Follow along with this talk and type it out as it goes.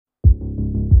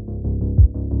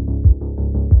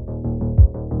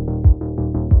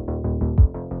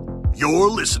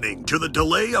You're listening to the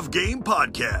Delay of Game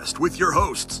podcast with your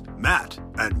hosts, Matt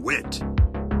and Whit.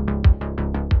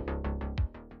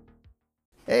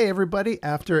 Hey everybody,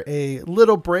 after a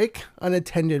little break,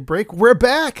 unattended break, we're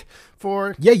back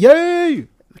for Yay!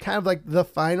 kind of like the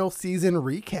final season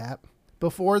recap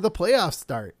before the playoffs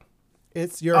start.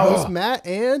 It's your host, Matt,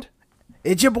 and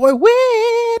It's your boy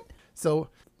Whit. so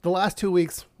the last 2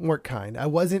 weeks weren't kind. I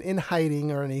wasn't in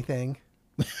hiding or anything.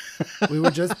 We were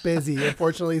just busy.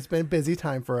 Unfortunately, it's been a busy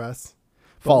time for us.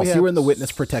 False. You were in the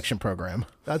witness protection program.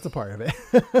 That's a part of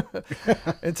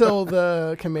it. Until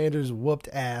the Commanders whooped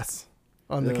ass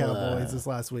on the Cowboys this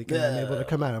last week, and I'm able to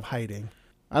come out of hiding.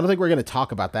 I don't think we're going to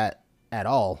talk about that at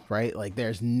all, right? Like,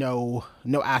 there's no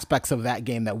aspects of that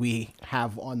game that we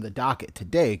have on the docket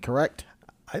today, correct?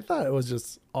 I thought it was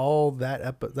just all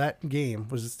that game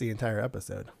was just the entire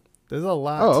episode. There's a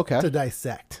lot to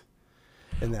dissect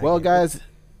in that game. Guys,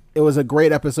 it was a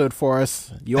great episode for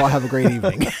us. You all have a great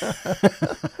evening.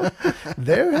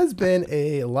 There has been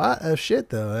a lot of shit,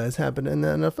 though, that has happened in the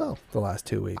NFL the last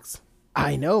 2 weeks.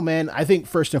 I know, man. I think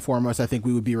first and foremost, I think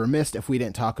we would be remiss if we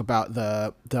didn't talk about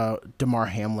the Damar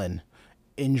Hamlin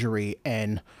injury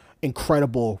and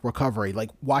incredible recovery.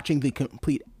 Like, watching the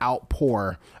complete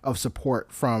outpour of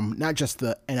support from not just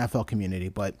the NFL community,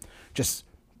 but just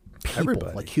people,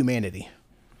 everybody. like humanity.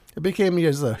 It became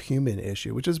just a human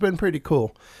issue, which has been pretty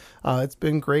cool. It's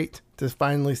been great to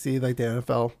finally see like the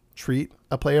NFL treat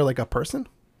a player like a person.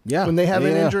 Yeah, when they have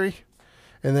an injury,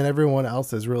 and then everyone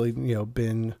else has really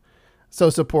been so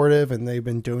supportive, and they've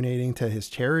been donating to his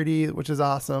charity, which is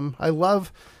awesome. I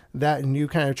love that new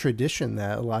kind of tradition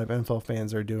that a lot of NFL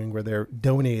fans are doing, where they're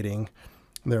donating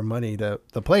their money to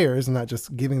the players and not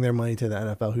just giving their money to the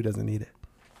NFL who doesn't need it.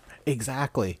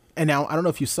 Exactly. And now, I don't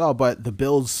know if you saw, but the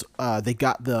Bills, they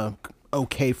got the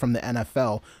okay from the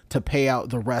NFL to pay out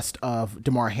the rest of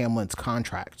Damar Hamlin's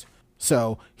contract.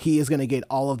 So he is going to get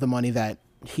all of the money that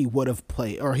he would have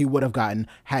played, or he would have gotten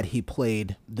had he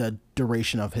played the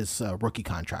duration of his rookie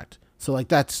contract. So like,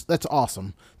 that's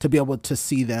awesome to be able to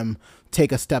see them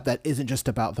take a step that isn't just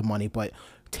about the money, but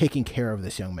taking care of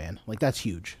this young man. Like, that's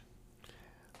huge.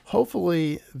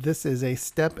 Hopefully this is a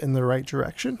step in the right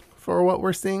direction for what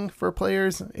we're seeing for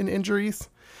players in injuries,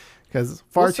 because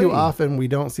far too often we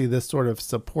don't see this sort of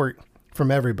support from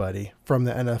everybody, from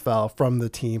the NFL, from the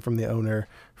team, from the owner,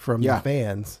 from the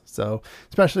fans. So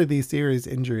especially these serious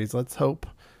injuries, let's hope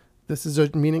this is a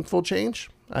meaningful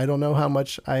change. I don't know how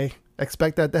much I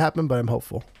expect that to happen, but I'm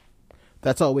hopeful.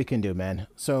 That's all we can do, man.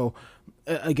 So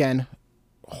again,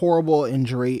 horrible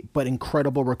injury, but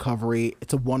incredible recovery.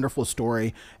 It's a wonderful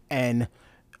story. And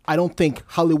I don't think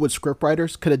Hollywood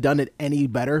scriptwriters could have done it any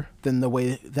better than the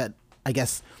way that, I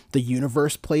guess, the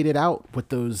universe played it out with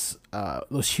those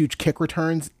huge kick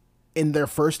returns in their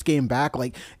first game back.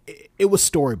 Like, it was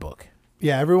storybook.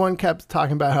 Yeah, everyone kept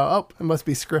talking about how, it must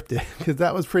be scripted, because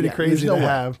that was pretty crazy to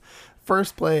have.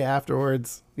 First play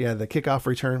afterwards, the kickoff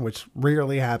return, which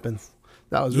rarely happens.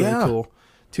 That was really cool.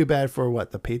 Too bad for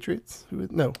the Patriots? Who were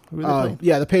they playing?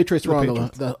 Yeah, the Patriots were on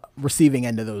the receiving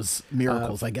end of those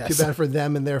miracles, I guess. Too bad for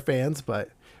them and their fans,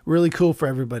 but really cool for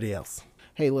everybody else.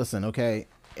 Hey, listen, okay.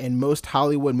 In most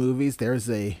Hollywood movies, there's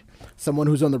someone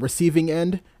who's on the receiving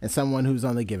end and someone who's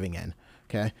on the giving end.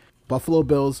 Okay, Buffalo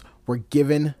Bills were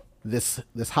given this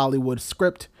Hollywood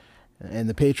script, and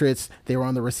the Patriots, they were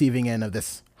on the receiving end of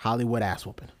this Hollywood ass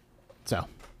whooping. So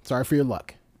sorry for your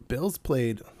luck. Bills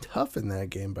played tough in that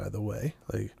game, by the way.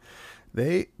 Like,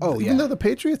 even though the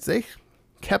Patriots, they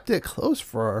kept it close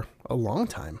for a long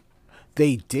time.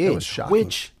 They did, it was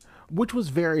shocking. which was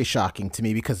very shocking to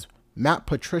me, because Matt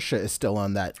Patricia is still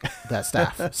on that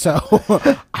staff.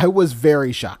 So I was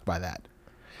very shocked by that.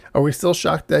 Are we still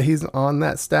shocked that he's on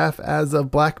that staff as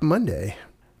of Black Monday?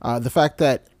 The fact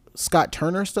that Scott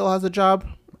Turner still has a job,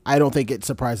 I don't think it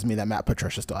surprises me that Matt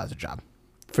Patricia still has a job.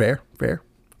 Fair.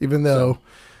 Even though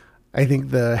I think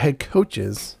the head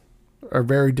coaches are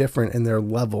very different in their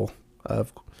level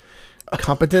of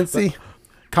competency.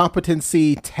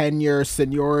 Competency, tenure,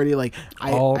 seniority, like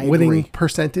I winning agree.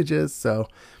 Percentages. So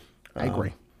I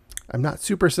agree. I'm not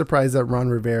super surprised that Ron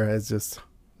Rivera has just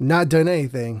not done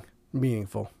anything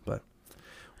meaningful, but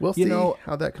we'll see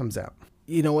how that comes out.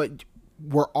 You know what?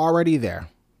 We're already there.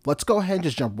 Let's go ahead and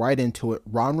just jump right into it.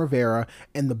 Ron Rivera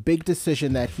and the big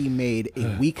decision that he made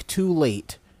a week too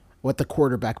late with the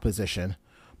quarterback position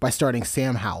by starting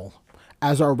Sam Howell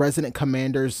as our resident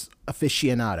Commanders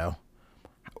aficionado.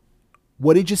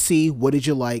 What did you see? What did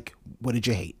you like? What did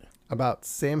you hate? About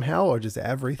Sam Howell, or just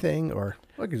everything, or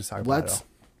we could just talk about it all?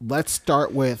 Let's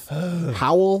start with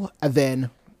Howell, and then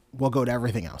we'll go to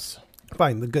everything else.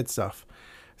 Fine, the good stuff.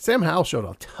 Sam Howell showed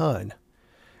a ton.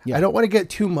 Yeah. I don't want to get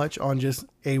too much on just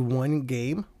a one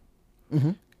game,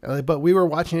 but we were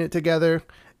watching it together,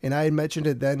 and I had mentioned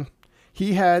it then.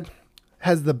 He has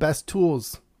the best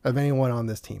tools of anyone on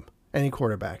this team, any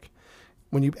quarterback.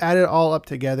 When you add it all up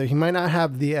together, he might not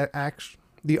have the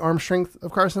arm strength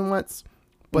of Carson Wentz,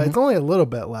 but it's only a little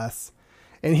bit less,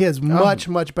 and he has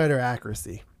much better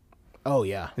accuracy. Oh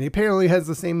yeah, and he apparently has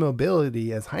the same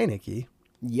mobility as Heineke.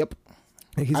 Yep,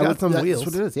 he's got some wheels.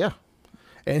 That's what it is. Yeah,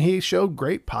 and he showed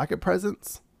great pocket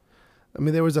presence. I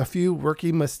mean, there was a few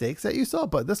rookie mistakes that you saw,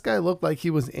 but this guy looked like he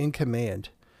was in command.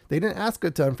 They didn't ask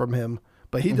a ton from him,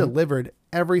 but he delivered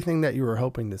everything that you were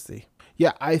hoping to see.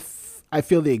 Yeah, I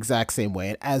feel the exact same way.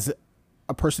 And as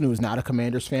a person who is not a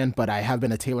Commanders fan, but I have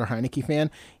been a Taylor Heineke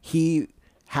fan, he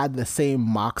had the same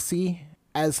moxie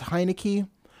as Heineke,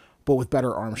 but with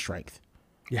better arm strength.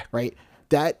 Yeah. Right?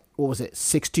 That, what was it,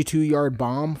 62-yard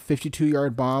bomb,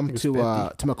 52-yard bomb to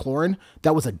McLaurin?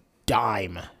 That was a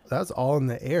dime. That was all in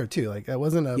the air, too. Like, it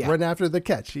wasn't a run after the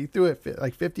catch. He threw it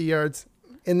like 50 yards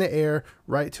in the air,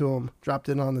 right to him, dropped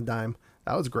it on the dime.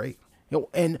 That was great.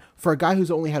 And for a guy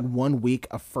who's only had 1 week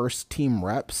of first team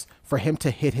reps, for him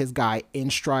to hit his guy in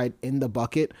stride in the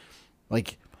bucket,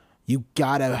 like you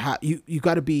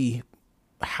gotta be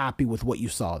happy with what you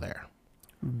saw there.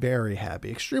 Very happy,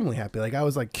 extremely happy. Like I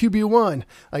was like QB1.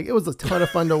 Like it was a ton of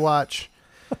fun to watch.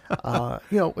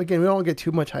 Again, we don't get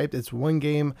too much hype. It's one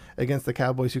game against the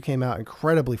Cowboys who came out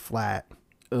incredibly flat.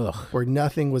 Where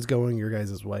nothing was going your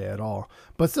guys' way at all.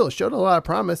 But still, it showed a lot of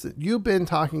promise. You've been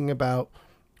talking about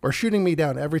or shooting me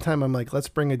down every time I'm like, let's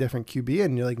bring a different QB in.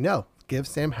 And you're like, no, give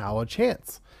Sam Howell a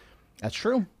chance. That's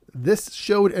true. This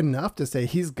showed enough to say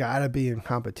he's got to be in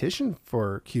competition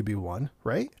for QB1,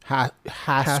 right? Has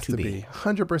to be.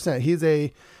 100%.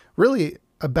 He's really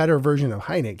a better version of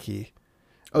Heineke.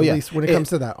 At least when it comes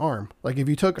to that arm. Like if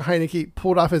you took Heineke,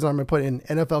 pulled off his arm and put an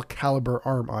NFL caliber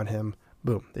arm on him,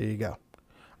 boom, there you go.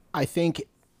 I think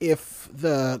if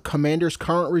the Commanders'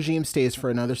 current regime stays for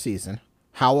another season,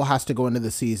 Howell has to go into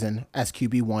the season as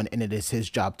QB1, and it is his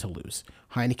job to lose.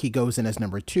 Heineke goes in as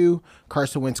number 2.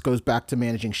 Carson Wentz goes back to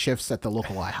managing shifts at the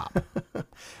local IHOP.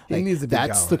 He needs to be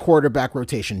That's going. the quarterback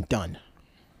rotation done.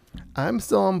 I'm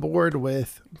still on board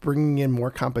with bringing in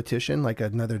more competition, like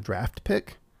another draft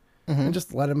pick, and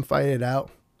just let him fight it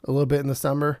out a little bit in the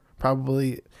summer.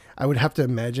 Probably, I would have to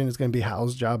imagine it's going to be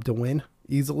Howell's job to win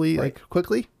easily, like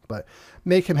quickly, but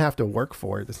make him have to work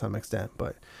for it to some extent.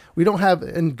 But we don't have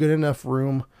good enough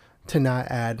room to not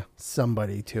add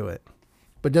somebody to it.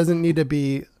 But doesn't need to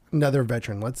be another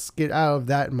veteran. Let's get out of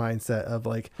that mindset of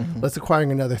like, let's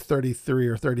acquiring another 33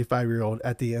 or 35-year-old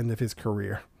at the end of his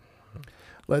career.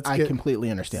 I completely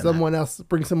understand someone else,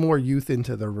 bring some more youth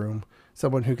into the room,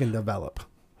 someone who can develop.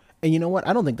 And you know what?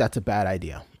 I don't think that's a bad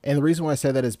idea. And the reason why I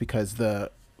say that is because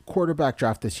the quarterback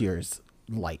draft this year is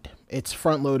light. It's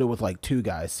front loaded with like 2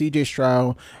 guys, CJ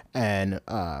Stroud and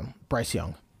Bryce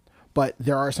Young. But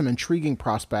there are some intriguing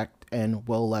prospects in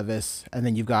Will Levis. And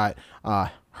then you've got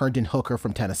Herndon Hooker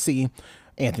from Tennessee,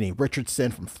 Anthony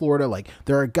Richardson from Florida. Like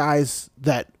there are guys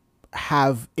that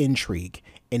have intrigue.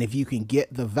 And if you can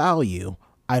get the value,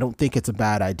 I don't think it's a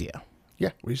bad idea.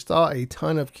 Yeah, we saw a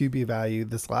ton of QB value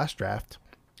this last draft.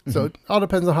 So it all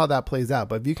depends on how that plays out.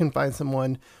 But if you can find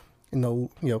someone in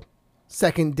the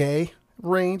second day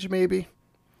range, maybe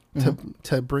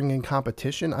to bring in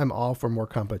competition, I'm all for more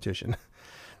competition.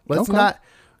 Let's not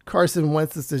Carson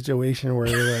Wentz the situation where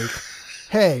you're like,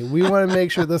 hey, we want to make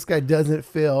sure this guy doesn't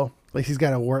feel like he's got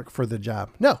to work for the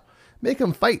job. No, make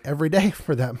him fight every day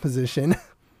for that position.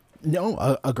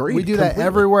 No, agreed. We do that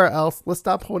everywhere else. Let's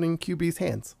stop holding QB's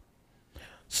hands.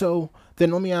 So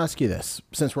then let me ask you this.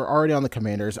 Since we're already on the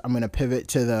Commanders, I'm going to pivot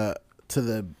to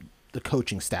the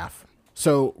coaching staff.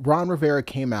 So Ron Rivera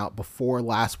came out before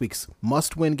last week's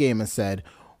must-win game and said,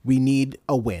 we need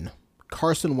a win.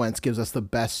 Carson Wentz gives us the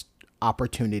best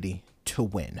opportunity to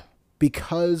win.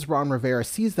 Because Ron Rivera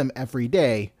sees them every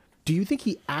day, do you think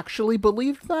he actually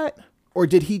believed that? Or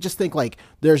did he just think like,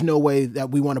 there's no way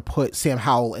that we want to put Sam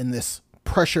Howell in this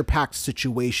pressure-packed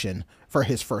situation for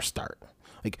his first start?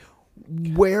 Like,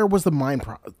 where was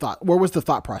the where was the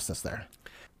thought process there?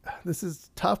 This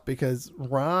is tough because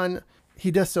Ron,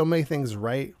 he does so many things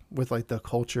right with like the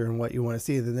culture and what you want to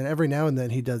see. And then every now and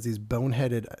then he does these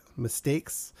boneheaded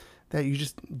mistakes that you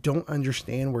just don't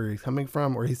understand where he's coming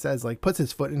from. Or he says like, puts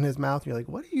his foot in his mouth. And you're like,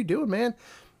 what are you doing, man?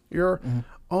 You're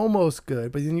almost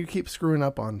good, but then you keep screwing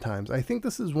up on times. I think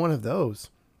this is one of those.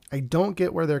 I don't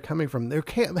get where they're coming from. There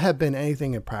can't have been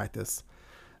anything in practice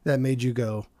that made you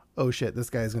go, oh shit, this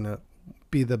guy's going to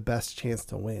be the best chance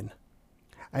to win.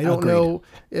 I don't know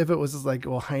if it was just like,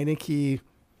 well, Heineke,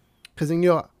 because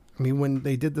I mean, when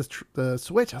they did the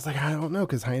switch, I was like, I don't know,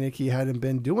 because Heineke hadn't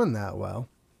been doing that well.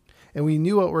 And we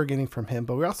knew what we were getting from him,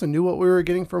 but we also knew what we were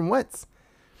getting from Wentz.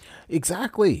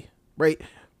 Exactly. Right.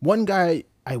 One guy,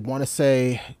 I want to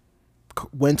say,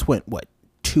 Wentz went,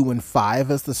 2-5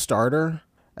 as the starter?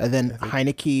 And then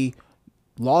Heineke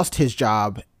lost his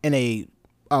job in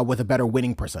with a better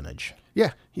winning percentage.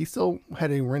 Yeah, he still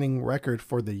had a winning record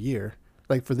for the year.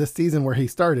 Like for this season where he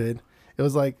started, it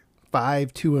was like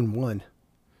 5-2-1.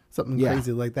 Something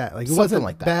crazy like that. Like it wasn't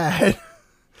like bad.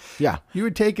 Yeah. You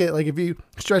would take it, like if you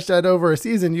stretch that over a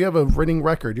season, you have a winning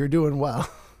record. You're doing well.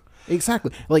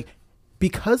 Exactly. Like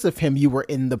because of him, you were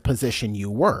in the position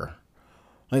you were.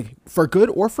 Like for good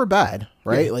or for bad,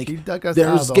 right? Yeah, like he dug us out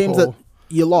there's of the games hole. that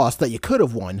you lost that you could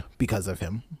have won because of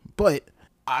him, but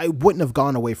I wouldn't have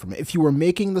gone away from it. If you were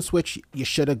making the switch, you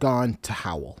should have gone to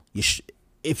Howell.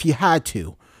 If you had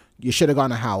to, you should have gone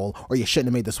to Howell, or you shouldn't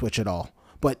have made the switch at all.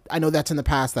 But I know that's in the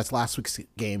past. That's last week's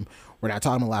game. We're not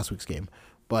talking about last week's game.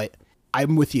 But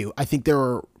I'm with you. I think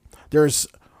there's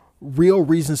real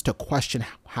reasons to question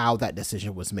how that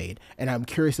decision was made. And I'm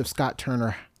curious if Scott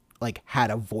Turner had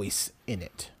a voice in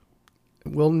it.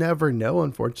 We'll never know,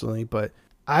 unfortunately. But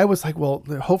I was like, well,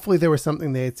 hopefully there was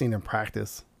something they had seen in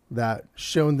practice that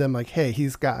shown them like, hey,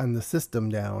 he's gotten the system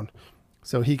down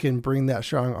so he can bring that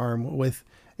strong arm with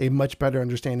a much better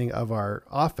understanding of our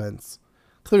offense.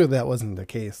 Clearly that wasn't the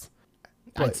case.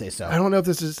 But I'd say so. I don't know if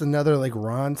this is just another like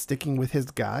Ron sticking with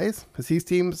his guys, because he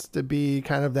seems to be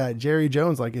kind of that Jerry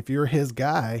Jones. Like if you're his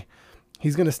guy,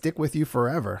 he's going to stick with you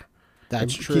forever.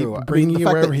 That's and true. Keep bringing you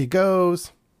wherever he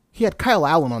goes. He had Kyle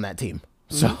Allen on that team.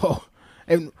 So,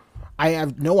 and I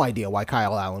have no idea why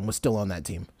Kyle Allen was still on that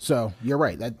team. So you're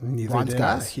right. That Neither Ron's did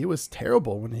guys. I. He was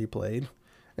terrible when he played.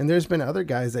 And there's been other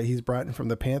guys that he's brought in from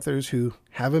the Panthers who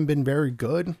haven't been very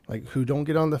good, like who don't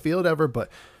get on the field ever, but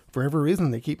for every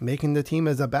reason they keep making the team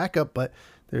as a backup, but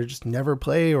they're just never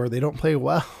play or they don't play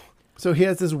well. So he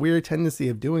has this weird tendency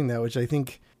of doing that, which I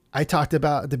think I talked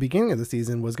about at the beginning of the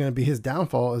season was going to be his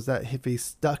downfall, is that if he's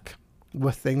stuck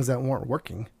with things that weren't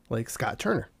working, like Scott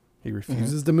Turner. He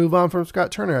refuses to move on from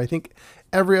Scott Turner. I think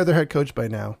every other head coach by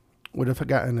now would have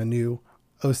gotten a new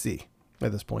OC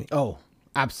at this point. Oh,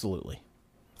 absolutely.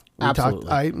 I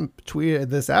tweeted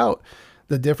this out.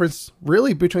 The difference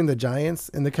really between the Giants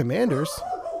and the Commanders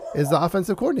is the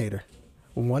offensive coordinator.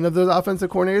 One of those offensive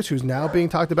coordinators, who's now being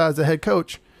talked about as a head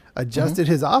coach, adjusted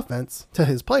his offense to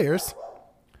his players,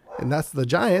 and that's the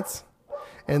Giants.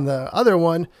 And the other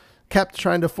one kept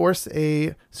trying to force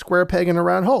a square peg in a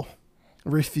round hole.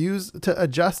 Refused to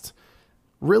adjust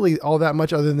really all that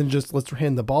much other than just let's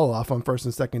hand the ball off on first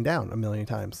and second down a million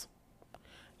times.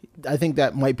 I think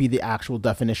that might be the actual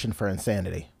definition for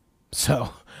insanity.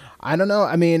 So, I don't know.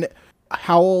 I mean,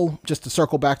 Howell, just to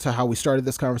circle back to how we started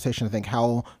this conversation, I think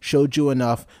Howell showed you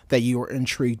enough that you were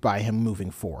intrigued by him moving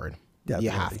forward. Definitely.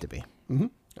 You have to be.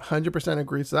 100%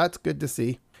 agree. So that's good to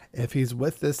see. If he's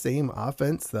with the same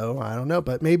offense, though, I don't know.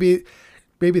 But maybe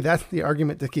that's the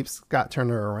argument to keep Scott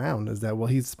Turner around, is that, well,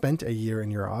 he's spent a year in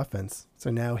your offense.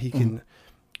 So now he can,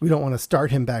 we don't want to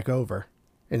start him back over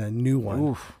in a new one.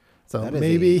 Oof. So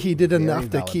maybe he did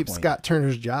enough to keep point. Scott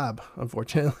Turner's job,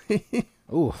 unfortunately.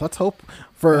 Ooh, let's hope.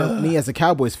 For me as a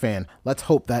Cowboys fan, let's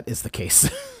hope that is the case.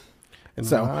 And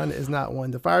Ron is not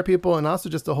one to fire people. And also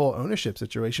just the whole ownership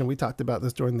situation. We talked about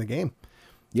this during the game.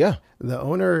 Yeah. The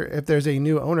owner, if there's a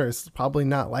new owner, is probably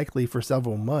not likely for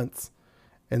several months.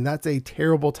 And that's a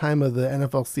terrible time of the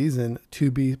NFL season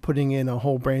to be putting in a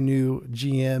whole brand new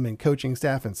GM and coaching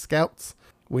staff and scouts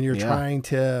when you're trying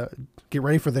to get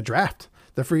ready for the draft.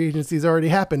 The free agency's already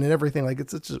happened and everything. Like,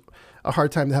 it's such a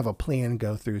hard time to have a plan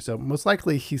go through. So most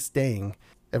likely he's staying.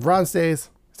 If Ron stays,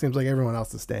 it seems like everyone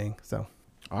else is staying. So,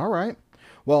 all right.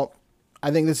 Well,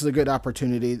 I think this is a good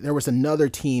opportunity. There was another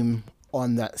team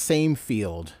on that same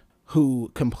field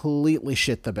who completely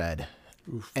shit the bed.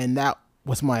 Oof. And that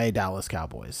was my Dallas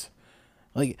Cowboys.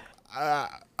 Like,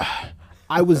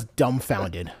 I was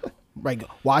dumbfounded, like,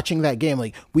 watching that game.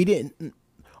 Like, we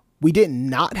did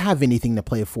not have anything to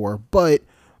play for, but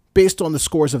based on the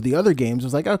scores of the other games, it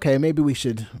was like, okay, maybe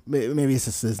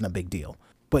this isn't a big deal.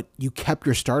 But you kept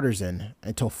your starters in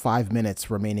until 5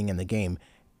 minutes remaining in the game,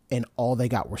 and all they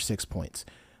got were 6 points.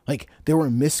 Like, there were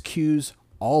miscues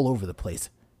all over the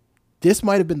place. This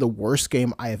might have been the worst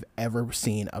game I have ever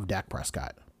seen of Dak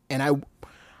Prescott. And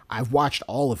I've watched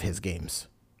all of his games.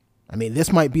 I mean,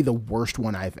 this might be the worst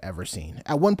one I've ever seen.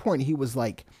 At one point, he was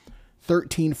like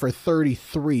 13 for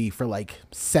 33 for like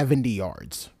 70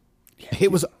 yards.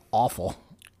 It was awful.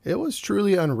 It was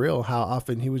truly unreal how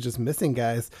often he was just missing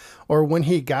guys, or when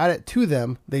he got it to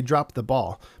them, they dropped the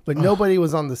ball. But nobody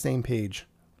was on the same page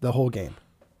the whole game.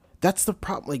 That's the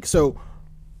problem. Like, so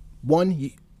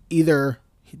one, either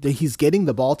he's getting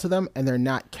the ball to them and they're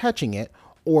not catching it,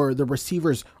 or the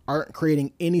receivers aren't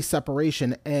creating any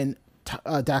separation and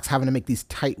Dak's having to make these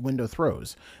tight window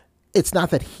throws. It's not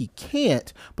that he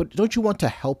can't, but don't you want to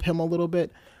help him a little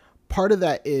bit? Part of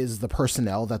that is the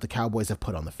personnel that the Cowboys have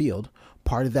put on the field.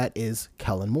 Part of that is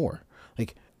Kellen Moore.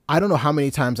 Like, I don't know how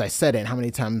many times I said it and how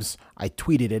many times I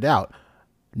tweeted it out.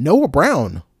 Noah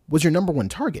Brown was your number one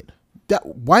target.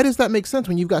 Why does that make sense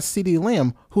when you've got CeeDee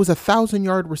Lamb, who's a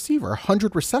 1,000-yard receiver,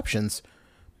 100 receptions?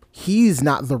 He's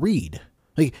not the read.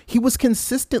 Like, he was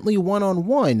consistently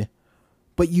one-on-one,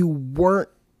 but you weren't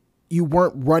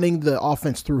running the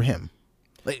offense through him.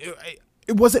 Like,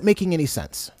 it wasn't making any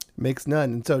sense. Makes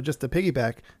none. And so just to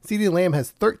piggyback, CeeDee Lamb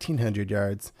has 1,300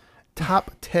 yards,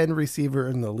 top 10 receiver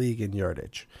in the league in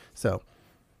yardage. So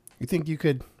you think you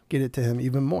could get it to him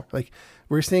even more? Like,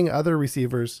 we're seeing other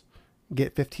receivers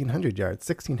get 1,500 yards,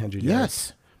 1,600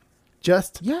 yards.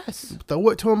 Yes. Throw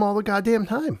it to him all the goddamn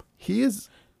time. He is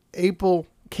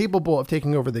capable of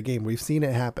taking over the game. We've seen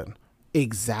it happen.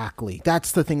 Exactly.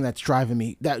 That's the thing that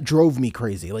drove me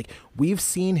crazy. Like, we've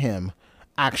seen him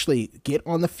actually get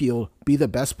on the field, be the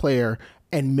best player,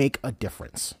 and make a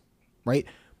difference, right?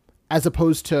 As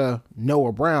opposed to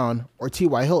Noah Brown or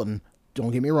T.Y. Hilton.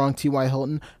 Don't get me wrong, T.Y.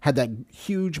 Hilton had that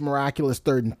huge, miraculous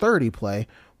 3rd and 30 play,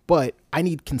 but I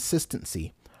need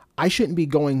consistency. I shouldn't be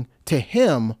going to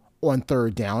him on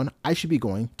 3rd down. I should be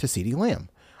going to CeeDee Lamb.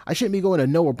 I shouldn't be going to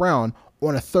Noah Brown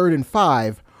on a 3rd and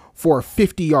 5 for a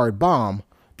 50-yard bomb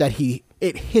that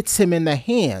it hits him in the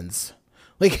hands.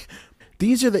 Like,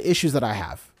 these are the issues that I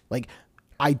have. Like,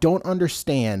 I don't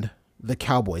understand the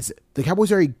Cowboys. The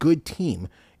Cowboys are a good team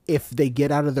if they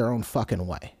get out of their own fucking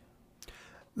way.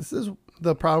 This is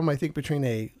the problem, I think, between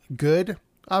a good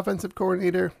offensive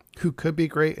coordinator who could be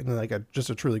great and like just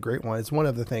a truly great one. It's one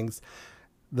of the things.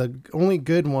 The only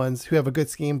good ones who have a good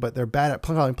scheme, but they're bad at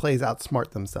calling plays,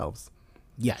 outsmart themselves.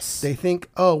 Yes. They think,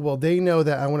 oh, well, they know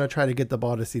that I want to try to get the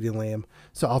ball to CeeDee Lamb,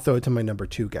 so I'll throw it to my number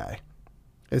 2 guy.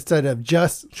 Instead of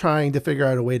just trying to figure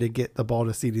out a way to get the ball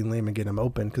to CeeDee Lamb and get him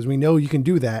open, because we know you can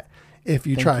do that if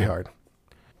you try hard.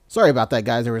 Sorry about that,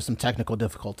 guys. There were some technical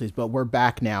difficulties, but we're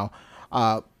back now.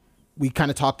 We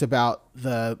kind of talked about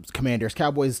the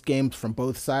Commanders-Cowboys games from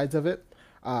both sides of it.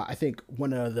 I think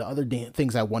one of the other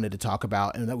things I wanted to talk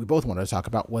about, and that we both wanted to talk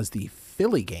about, was the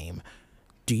Philly game.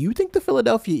 Do you think the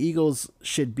Philadelphia Eagles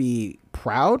should be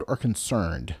proud or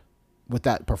concerned with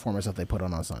that performance that they put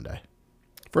on Sunday?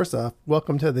 First off,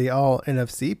 welcome to the All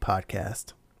NFC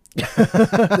podcast. The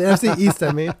NFC East,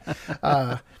 I mean.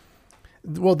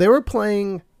 Well, they were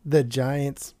playing the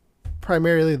Giants,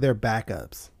 primarily their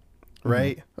backups,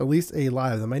 right? Mm-hmm. At least a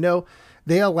lot of them. I know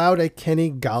they allowed a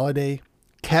Kenny Golladay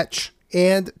catch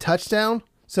and touchdown.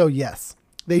 So, yes,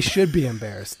 they should be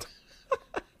embarrassed.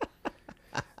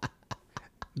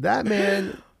 That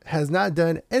man has not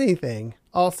done anything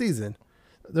all season.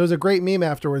 There was a great meme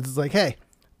afterwards. It's like, hey,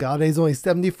 Galladay's only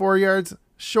 74 yards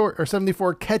short, or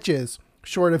 74 catches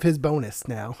short of his bonus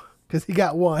now because he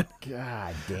got one.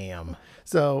 God damn.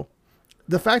 So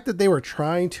the fact that they were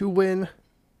trying to win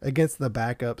against the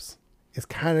backups is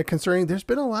kind of concerning. There's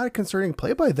been a lot of concerning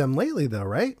play by them lately, though,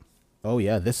 right? Oh,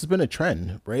 yeah. This has been a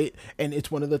trend, right? And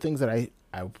it's one of the things that I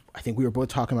think we were both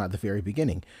talking about at the very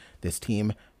beginning. This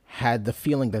team had the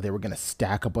feeling that they were going to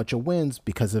stack a bunch of wins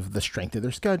because of the strength of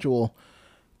their schedule,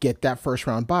 get that first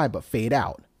round bye, but fade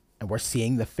out. And we're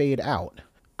seeing the fade out.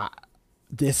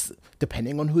 This,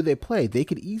 depending on who they play, they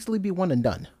could easily be one and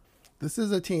done. This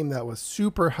is a team that was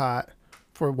super hot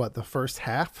for the first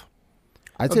half?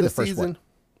 I'd say the first season.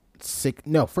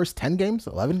 First 10 games,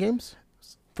 11 games?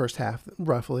 First half,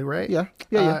 roughly, right? Yeah.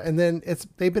 And then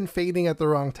they've been fading at the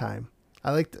wrong time.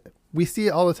 We see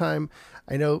it all the time.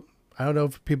 I don't know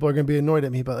if people are going to be annoyed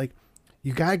at me, but like,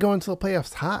 you got to go into the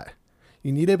playoffs hot.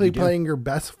 You need to be playing your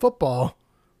best football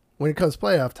when it comes to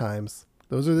playoff times.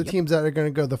 Those are the teams that are going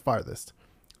to go the farthest.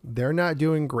 They're not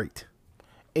doing great.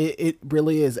 It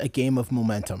really is a game of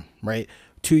momentum, right?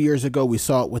 2 years ago, we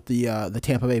saw it with the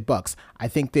Tampa Bay Bucks. I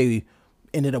think they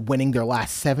ended up winning their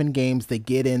last 7 games. They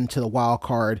get into the wild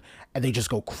card and they just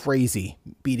go crazy,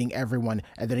 beating everyone.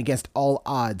 And then against all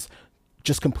odds,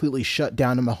 just completely shut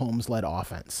down a Mahomes-led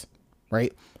offense,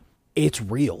 right? It's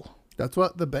real. That's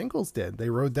what the Bengals did. They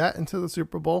rode that into the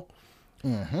Super Bowl.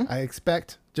 Mm-hmm. I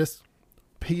expect, just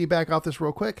piggyback off this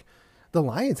real quick, the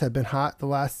Lions have been hot the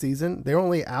last season. They're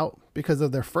only out because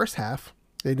of their first half.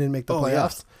 They didn't make the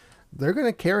playoffs. Yeah. They're going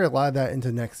to carry a lot of that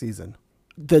into next season.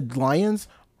 The Lions,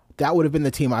 that would have been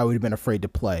the team I would have been afraid to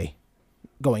play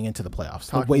going into the playoffs,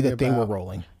 the Talking way that they were about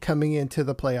rolling. Coming into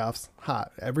the playoffs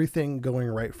hot, everything going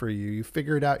right for you. You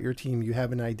figured out your team. You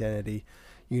have an identity.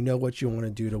 You know what you want to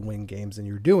do to win games, and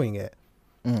you're doing it.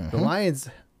 The Lions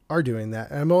are doing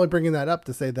that. And I'm only bringing that up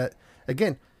to say that,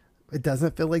 again, it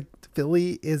doesn't feel like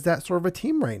Philly is that sort of a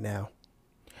team right now.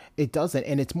 It doesn't,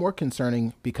 and it's more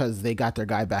concerning because they got their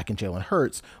guy back in Jalen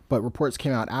Hurts, but reports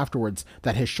came out afterwards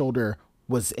that his shoulder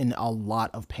was in a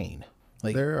lot of pain.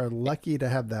 Like, They're lucky to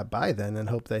have that bye then and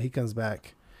hope that he comes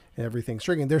back and everything's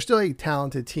striking. They're still a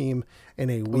talented team in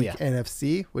a weak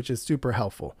NFC, which is super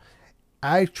helpful.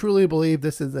 I truly believe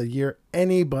this is a year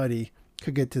anybody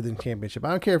could get to the championship. I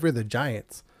don't care if you're the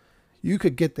Giants. You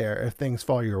could get there if things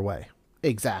fall your way.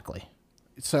 exactly.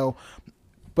 So,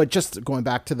 but just going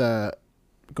back to the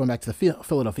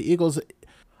Philadelphia Eagles,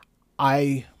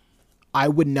 I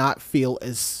would not feel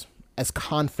as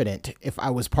confident if I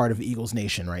was part of Eagles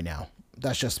Nation right now.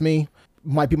 That's just me.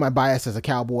 Might be my bias as a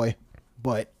Cowboy,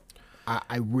 but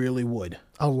I really would.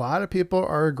 A lot of people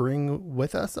are agreeing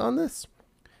with us on this.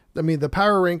 I mean, the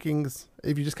power rankings,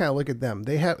 if you just kind of look at them,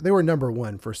 they were number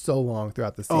one for so long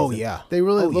throughout the season. Oh, yeah. They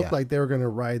really looked like they were going to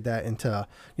ride that into, a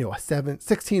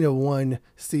 16-1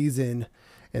 season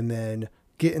and then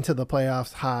get into the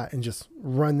playoffs hot and just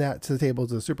run that to the table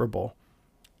to the Super Bowl.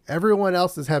 Everyone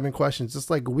else is having questions, just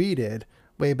like we did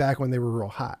way back when they were real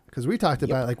hot. Because we talked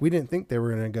about it, like we didn't think they were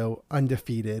going to go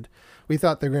undefeated. We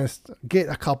thought they were going to get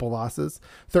a couple losses.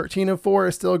 13-4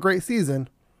 is still a great season,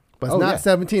 but it's not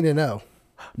 17-0.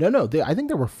 No, I think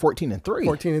they were 14-3.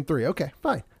 14-3. Okay,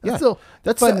 fine. That's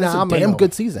That's phenomenal. That's a damn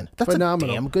good season. That's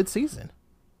phenomenal. a damn good season.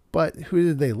 But who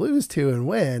did they lose to and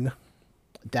when?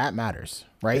 That matters,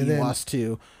 right? And you then, lost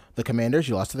to the Commanders,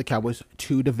 you lost to the Cowboys,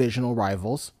 2 divisional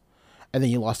rivals, and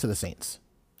then you lost to the Saints.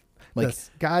 Like, the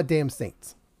goddamn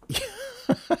Saints.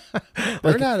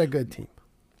 They're not a good team.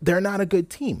 They're not a good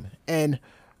team. And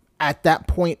at that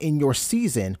point in your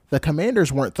season, the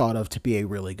Commanders weren't thought of to be a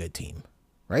really good team,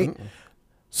 right? Mm-mm.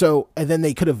 So, and then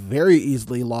they could have very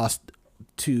easily lost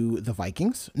to the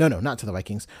Vikings. No, not to the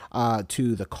Vikings,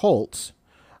 to the Colts.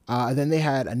 And then they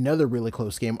had another really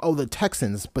close game. Oh, the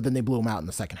Texans, but then they blew them out in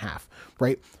the second half,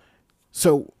 right?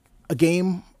 So a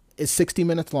game is 60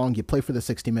 minutes long. You play for the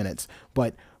 60 minutes,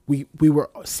 but we were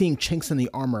seeing chinks in the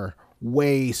armor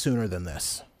way sooner than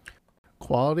this.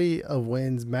 Quality of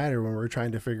wins matter when we're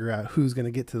trying to figure out who's going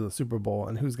to get to the Super Bowl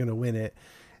and who's going to win it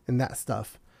and that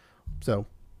stuff. So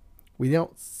we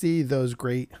don't see those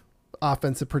great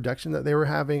offensive production that they were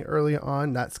having early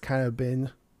on. That's kind of been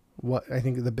what I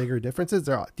think the bigger difference is.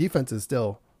 Their defense is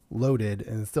still loaded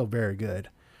and still very good.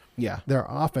 Yeah. Their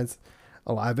offense,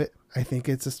 a lot of it, I think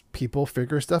it's just people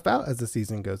figure stuff out as the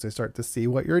season goes. They start to see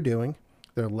what you're doing.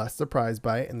 They're less surprised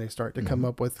by it, and they start to come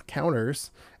up with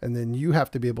counters, and then you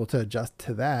have to be able to adjust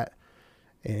to that.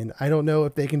 And I don't know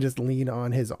if they can just lean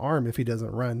on his arm if he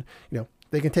doesn't run.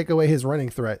 They can take away his running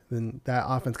threat, then that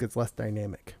offense gets less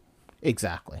dynamic.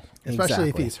 Exactly. Especially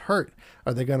if he's hurt.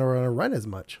 Are they going to run as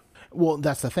much? Well,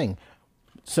 that's the thing.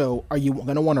 So are you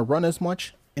going to want to run as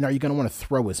much, and are you going to want to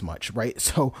throw as much, right?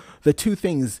 So the two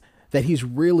things that he's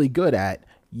really good at,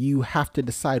 you have to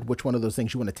decide which one of those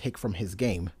things you want to take from his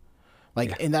game.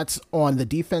 And that's on the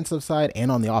defensive side and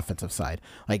on the offensive side.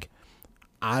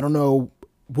 I don't know.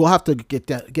 We'll have to get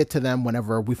to them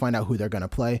whenever we find out who they're going to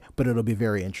play, but it'll be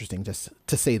very interesting, just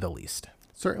to say the least.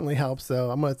 Certainly helps, though.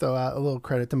 I'm going to throw out a little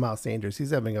credit to Miles Sanders.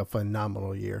 He's having a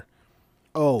phenomenal year.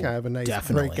 Oh, kind of a nice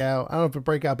definitely. breakout. I don't know if a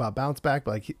breakout, but bounce back,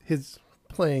 but his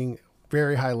playing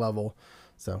very high level.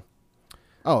 So,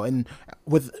 and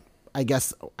I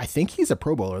think he's a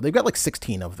Pro Bowler. They've got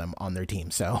 16 of them on their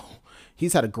team, so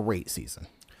he's had a great season.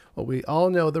 Well, we all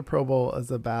know the Pro Bowl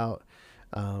is about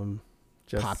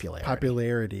just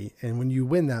popularity, and when you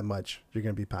win that much, you're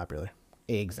going to be popular.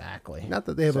 Exactly. Not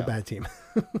that they have a bad team.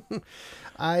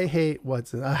 I hate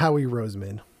Howie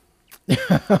Roseman.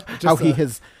 How he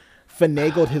has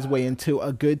finagled his way into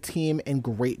a good team and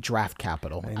great draft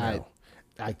capital. I know.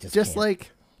 I just can't.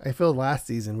 Like I feel last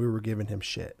season we were giving him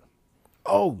shit.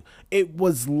 Oh, it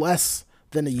was less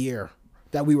than a year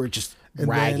that we were just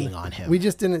ragging on him. We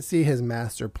just didn't see his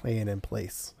master plan in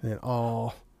place, and it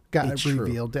all got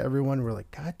revealed to everyone. We're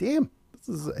like, God damn.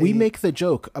 We make the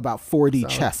joke about 4D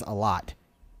chess a lot.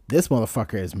 This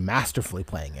motherfucker is masterfully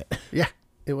playing it. Yeah.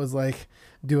 It was like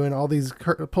doing all these,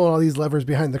 pulling all these levers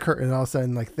behind the curtain, and all of a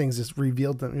sudden, things just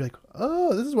revealed them. You're like,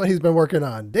 oh, this is what he's been working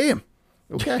on. Damn.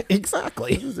 Okay.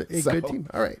 Exactly. This is a good team.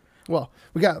 All right. Well,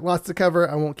 we got lots to cover.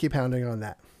 I won't keep hounding on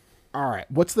that. All right.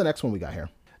 What's the next one we got here?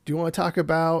 Do you want to talk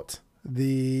about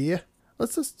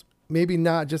let's just maybe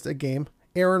not just a game,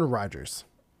 Aaron Rodgers.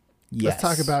 Yes.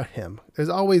 Let's talk about him. There's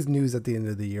always news at the end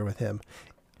of the year with him.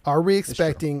 Are we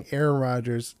expecting Aaron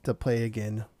Rodgers to play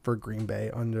again for Green Bay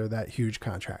under that huge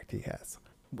contract he has?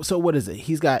 So what is it?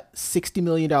 He's got $60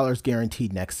 million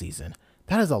guaranteed next season.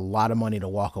 That is a lot of money to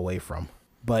walk away from.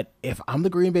 But if I'm the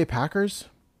Green Bay Packers,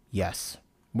 yes.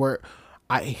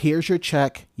 Here's your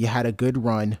check. You had a good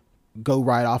run. Go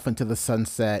right off into the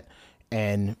sunset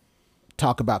and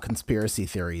talk about conspiracy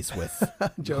theories with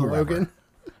Joe whoever. Rogan.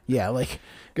 Yeah, like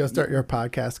Go start your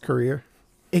podcast career.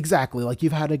 exactly. Like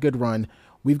you've had a good run.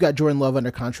 We've got Jordan Love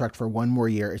under contract for one more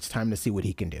year. It's time to see what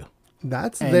he can do.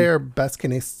 That's their best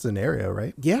case scenario,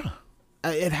 right? Yeah,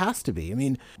 it has to be. I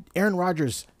mean, Aaron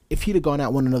Rodgers, if he'd have gone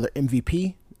out won another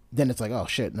MVP, then it's like, oh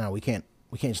shit, no, we can't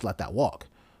just let that walk.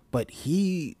 But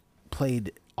he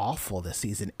played awful this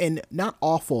season, and not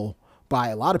awful by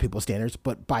a lot of people's standards,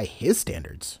 but by his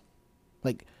standards.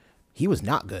 Like, he was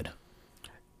not good.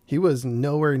 He was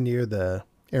nowhere near the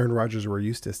Aaron Rodgers we're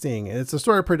used to seeing. And it's a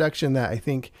sort of production that I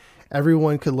think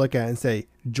everyone could look at and say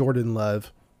Jordan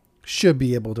Love should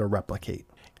be able to replicate.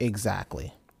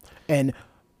 Exactly. And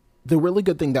the really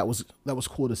good thing that was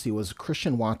cool to see was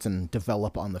Christian Watson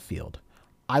develop on the field.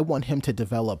 I want him to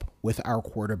develop with our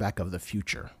quarterback of the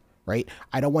future, right?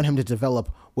 I don't want him to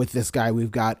develop with this guy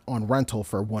we've got on rental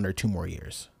for 1 or 2 more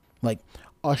years. Like,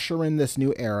 usher in this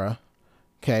new era,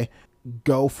 okay?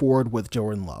 Go forward with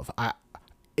Jordan Love.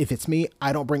 If it's me,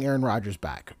 I don't bring Aaron Rodgers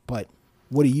back. But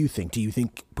what do you think? Do you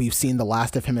think we've seen the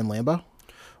last of him in Lambeau?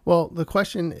 Well, the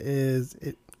question is,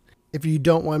 if you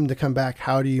don't want him to come back,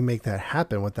 how do you make that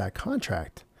happen with that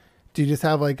contract? Do you just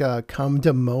have like a come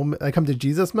to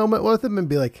Jesus moment with him and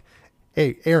be like,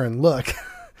 hey, Aaron, look,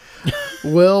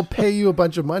 we'll pay you a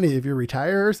bunch of money if you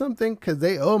retire or something? Because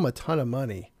they owe him a ton of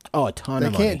money. Oh, a ton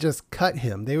of money. They can't just cut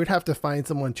him. They would have to find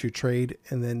someone to trade,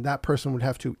 and then that person would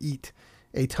have to eat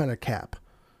a ton of cap,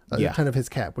 a ton of his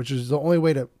cap, which is the only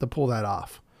way to pull that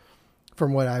off.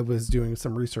 From what I was doing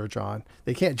some research on,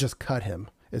 they can't just cut him.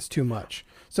 It's too much.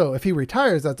 So if he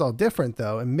retires, that's all different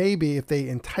though. And maybe if they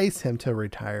entice him to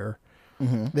retire,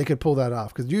 they could pull that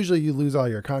off. Because usually you lose all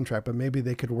your contract, but maybe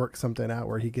they could work something out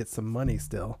where he gets some money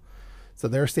still. So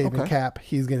they're saving cap.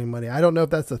 He's getting money. I don't know if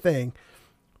that's the thing,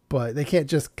 but they can't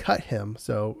just cut him.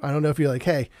 So I don't know if you're like,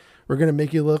 hey, we're going to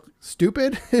make you look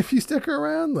stupid if you stick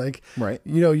around. Like, right.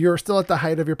 You're still at the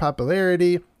height of your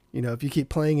popularity. If you keep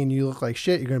playing and you look like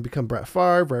shit, you're going to become Brett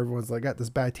Favre, where everyone's like got this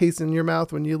bad taste in your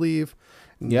mouth when you leave.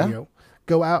 And,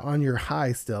 go out on your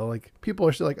high still. Like, people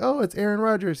are still like, oh, it's Aaron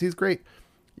Rodgers. He's great.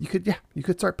 You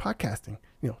could start podcasting.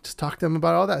 Just talk to them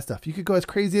about all that stuff. You could go as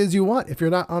crazy as you want if you're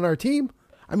not on our team.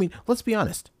 I mean, let's be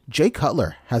honest. Jay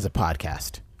Cutler has a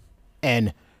podcast,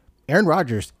 and Aaron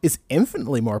Rodgers is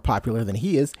infinitely more popular than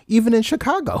he is, even in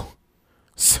Chicago.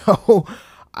 So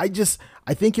I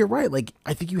think you're right. Like,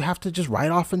 I think you have to just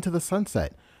ride off into the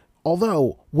sunset.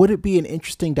 Although, would it be an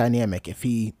interesting dynamic if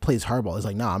he plays hardball? He's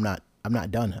like, no, I'm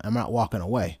not done. I'm not walking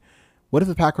away. What if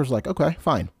the Packers are like, okay,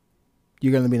 fine.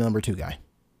 You're going to be the number 2 guy.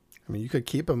 I mean, you could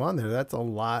keep him on there. That's a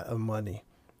lot of money.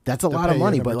 That's a lot of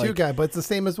money, but two guy, but it's the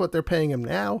same as what they're paying him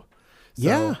now. So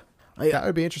yeah, that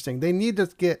would be interesting. They need to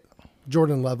get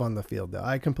Jordan Love on the field, though.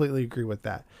 I completely agree with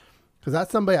that, because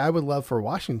that's somebody I would love for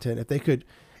Washington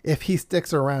if he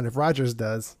sticks around. If Rodgers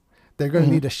does, they're going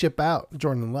to need to ship out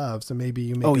Jordan Love. So maybe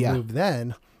you make a move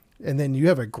then, and then you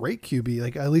have a great QB,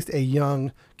 like at least a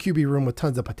young QB room with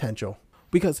tons of potential.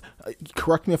 Because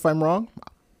correct me if I'm wrong,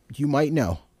 you might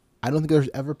know, I don't think there's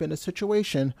ever been a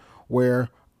situation where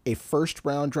a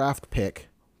first-round draft pick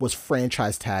was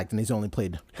franchise tagged and he's only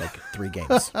played like 3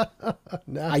 games.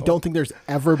 No. I don't think there's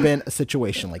ever been a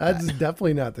situation like that. That's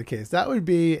definitely not the case. That would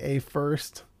be a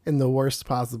first in the worst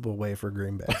possible way for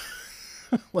Green Bay.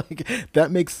 Like,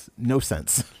 that makes no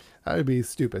sense. That would be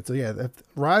stupid. So yeah, if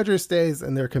Rodgers stays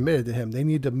and they're committed to him, they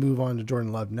need to move on to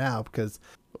Jordan Love now, because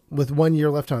with 1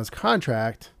 year left on his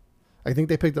contract, I think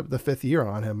they picked up the 5th year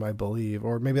on him, I believe,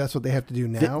 or maybe that's what they have to do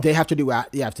now. They have to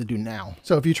do now.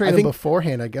 So if you trade him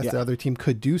beforehand, I guess the other team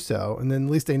could do so, and then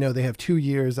at least they know they have 2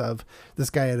 years of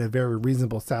this guy at a very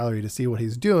reasonable salary to see what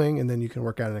he's doing, and then you can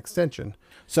work out an extension.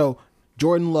 So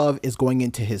Jordan Love is going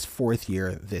into his 4th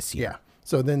year this year. Yeah.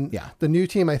 So then the new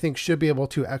team, I think, should be able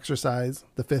to exercise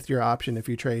the 5th year option if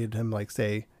you traded him, like,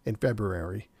 say, in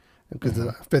February, because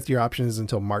the 5th year option is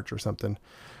until March or something.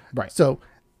 Right. So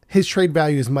his trade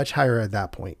value is much higher at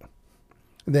that point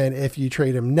than if you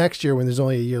trade him next year when there's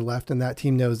only a year left and that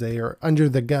team knows they are under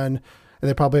the gun and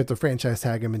they probably have to franchise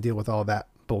tag him and deal with all that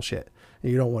bullshit.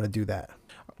 And you don't want to do that.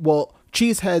 Well,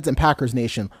 Cheeseheads and Packers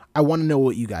Nation, I want to know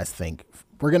what you guys think.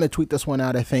 We're going to tweet this one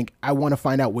out, I think. I want to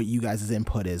find out what you guys'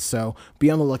 input is. So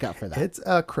be on the lookout for that. It's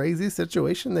a crazy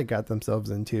situation they got themselves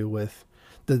into with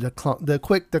the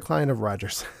quick decline of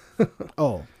Rodgers.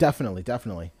 Oh, definitely,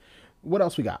 definitely. What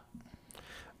else we got?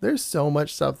 There's so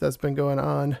much stuff that's been going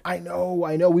on. I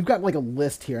know. We've got like a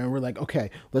list here, and we're like,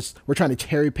 okay, we're trying to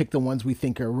cherry pick the ones we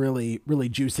think are really, really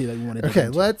juicy that we want to. Okay,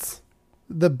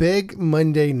 the big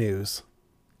Monday news.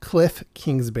 Cliff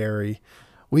Kingsbury.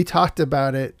 We talked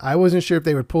about it. I wasn't sure if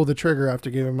they would pull the trigger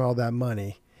after giving him all that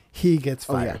money. He gets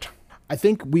fired. Oh, yeah. I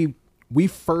think we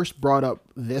first brought up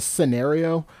this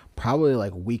scenario probably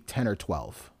like week 10 or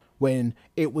 12 when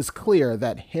it was clear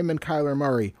that him and Kyler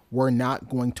Murray were not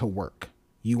going to work.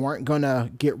 You weren't going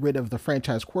to get rid of the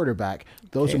franchise quarterback.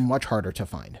 Those are much harder to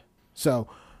find. So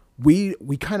we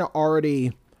kind of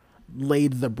already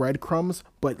laid the breadcrumbs,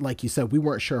 but like you said, we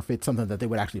weren't sure if it's something that they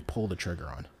would actually pull the trigger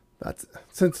on. That's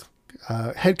since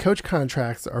head coach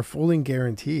contracts are fully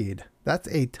guaranteed. That's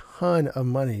a ton of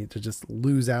money to just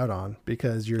lose out on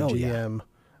because your GM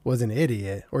was an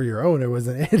idiot or your owner was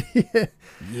an idiot.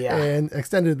 Yeah. And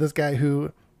extended this guy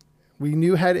who we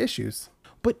knew had issues.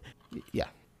 But yeah,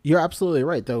 you're absolutely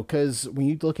right though, because when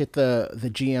you look at the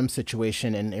GM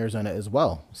situation in Arizona as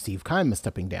well, Steve Keim is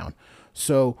stepping down.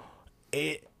 So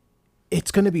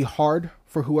it's going to be hard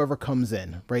for whoever comes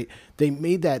in, right? They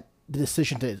made the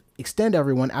decision to extend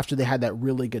everyone after they had that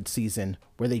really good season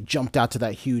where they jumped out to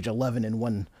that huge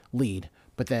 11-1 lead,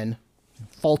 but then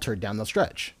faltered down the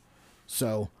stretch.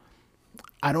 So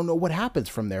I don't know what happens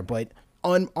from there, but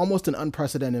almost an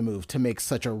unprecedented move to make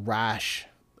such a rash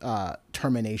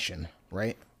termination,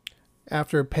 right?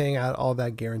 After paying out all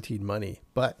that guaranteed money.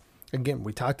 But again,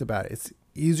 we talked about it. It's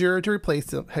easier to replace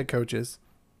the head coaches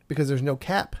because there's no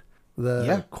cap.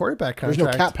 The quarterback contract.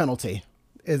 There's no cap penalty.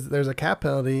 There's a cap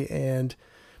penalty, and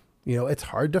it's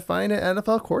hard to find an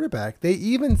NFL quarterback. They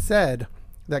even said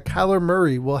that Kyler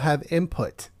Murray will have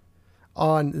input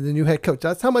on the new head coach.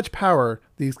 That's how much power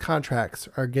these contracts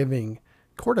are giving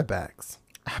quarterbacks.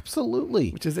 Absolutely.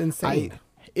 Which is insane.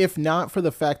 If not for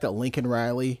the fact that Lincoln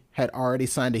Riley had already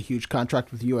signed a huge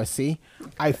contract with USC,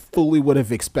 I fully would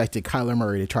have expected Kyler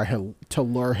Murray to try to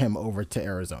lure him over to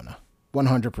Arizona.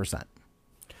 100%.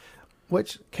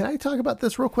 Which, can I talk about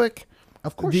this real quick?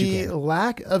 Of course you can. The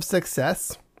lack of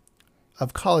success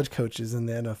of college coaches in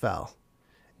the NFL.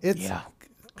 It's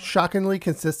shockingly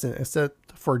consistent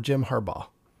except for Jim Harbaugh.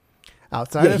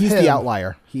 Outside of him, he's the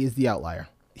outlier. He is the outlier.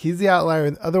 He's the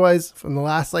outlier. Otherwise, from the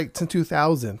last since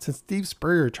 2000, since Steve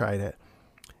Spurrier tried it,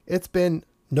 it's been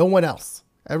no one else.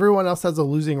 Everyone else has a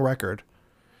losing record.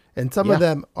 And some of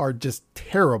them are just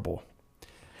terrible.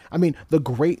 I mean, the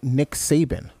great Nick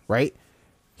Saban, right?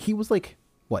 He was like,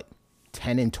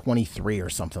 10-23 or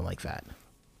something like that.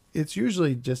 It's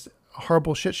usually just a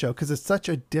horrible shit show because it's such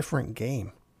a different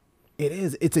game. It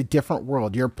is. It's a different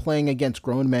world. You're playing against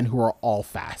grown men who are all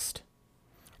fast.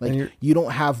 Like, you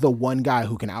don't have the one guy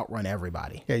who can outrun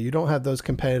everybody. Yeah, you don't have those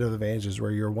competitive advantages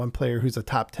where your one player who's a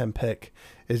top 10 pick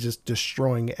is just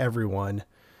destroying everyone.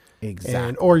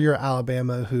 Exactly. Or your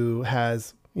Alabama who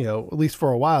has, at least for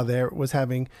a while there, was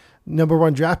having number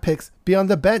 1 draft picks be on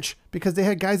the bench because they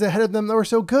had guys ahead of them that were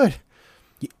so good.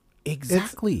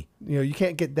 Exactly. You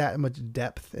can't get that much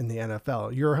depth in the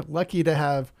NFL. You're lucky to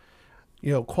have,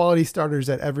 quality starters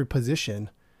at every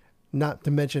position, not to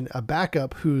mention a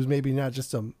backup who's maybe not just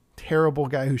some terrible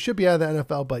guy who should be out of the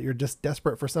NFL, but you're just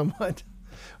desperate for someone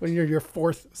when you're your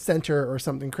 4th center or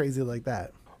something crazy like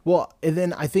that. Well, and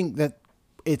then I think that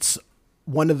it's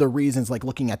one of the reasons, like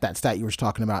looking at that stat you were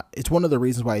talking about, it's one of the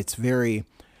reasons why it's very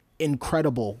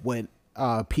incredible what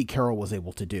Pete Carroll was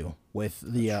able to do with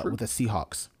the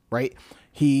Seahawks. Right?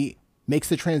 He makes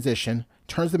the transition,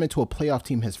 turns them into a playoff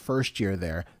team his first year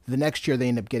there. The next year, they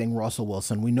end up getting Russell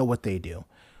Wilson. We know what they do.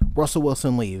 Russell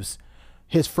Wilson leaves.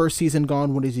 His first season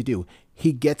gone, what does he do?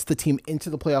 He gets the team into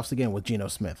the playoffs again with Geno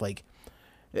Smith. Like,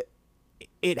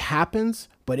 it happens,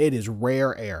 but it is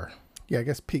rare air. Yeah, I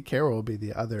guess Pete Carroll will be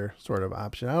the other sort of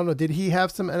option. I don't know. Did he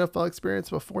have some NFL experience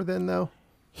before then, though?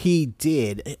 He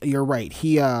did. You're right.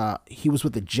 He was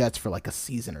with the Jets for like a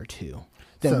season or two.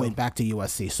 Then went back to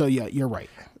USC. So yeah, you're right.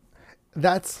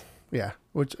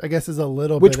 Which I guess is a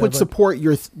little which bit would support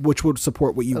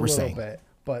what you were saying.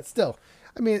 But still,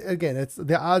 I mean, again, it's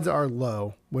the odds are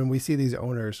low when we see these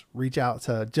owners reach out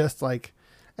to just like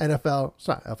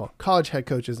college head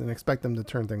coaches and expect them to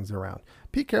turn things around.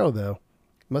 Pete Carroll though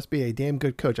must be a damn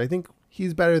good coach. I think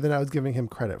he's better than I was giving him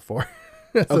credit for.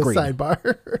 As Agreed. A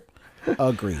sidebar.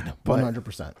 Agreed.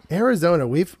 100%. Arizona,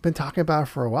 we've been talking about it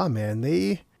for a while, man.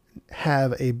 They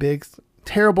have a big,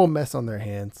 terrible mess on their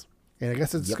hands. And I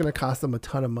guess it's going to cost them a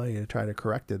ton of money to try to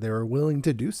correct it. They were willing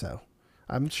to do so.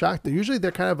 I'm shocked. Usually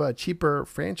they're kind of a cheaper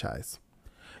franchise.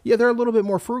 Yeah, they're a little bit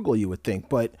more frugal, you would think.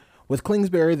 But with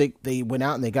Kingsbury, they went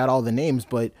out and they got all the names.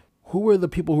 But who are the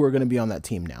people who are going to be on that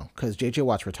team now? Because J.J.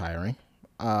 Watt's retiring.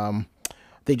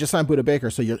 They just signed Budda Baker,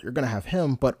 so you're going to have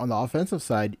him. But on the offensive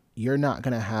side, you're not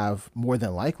going to have more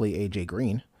than likely A.J.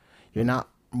 Green. You're not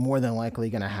more than likely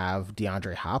going to have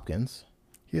DeAndre Hopkins.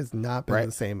 He has not been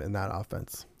the same in that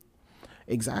offense.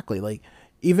 Exactly. Like,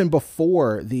 even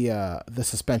before the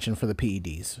suspension for the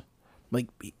PEDs, like,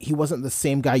 he wasn't the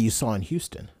same guy you saw in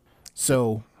Houston.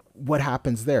 So what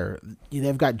happens there?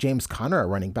 They've got James Conner at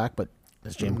running back, but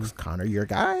is James Conner your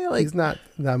guy? Like, he's not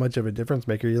that much of a difference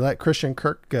maker. You let Christian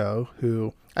Kirk go,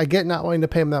 who I get not wanting to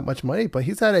pay him that much money, but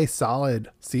he's had a solid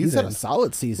season.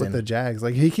 With the Jags.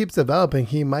 Like, he keeps developing.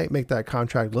 He might make that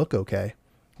contract look okay.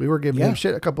 We were giving him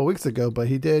shit a couple of weeks ago, but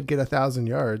he did get 1,000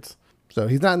 yards. So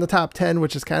he's not in the top 10,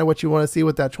 which is kind of what you want to see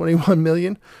with that $21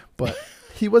 million. But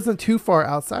he wasn't too far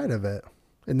outside of it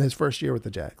in his first year with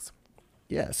the Jags.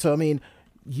 Yeah. So, I mean,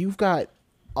 you've got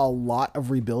a lot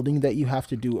of rebuilding that you have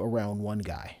to do around one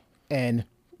guy. And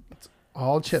it's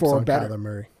all chips on Kyler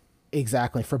Murray.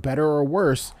 Exactly. For better or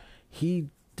worse, he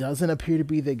doesn't appear to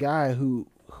be the guy who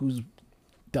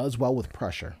does well with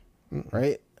pressure.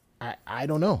 Right? I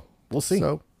don't know. We'll see.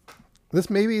 So this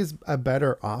maybe is a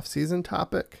better off-season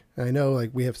topic. And I know,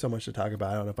 like, we have so much to talk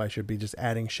about. I don't know if I should be just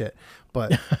adding shit,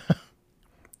 but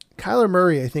Kyler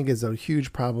Murray, I think, is a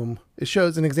huge problem. It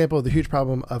shows an example of the huge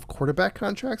problem of quarterback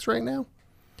contracts right now,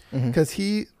 because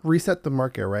he reset the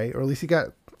market, right? Or at least he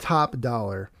got top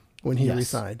dollar when he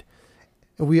resigned.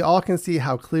 And we all can see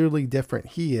how clearly different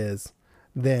he is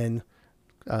than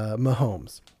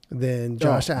Mahomes, than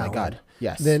Josh Allen. My God.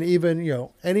 Yes. Than even,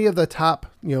 any of the top,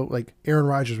 like Aaron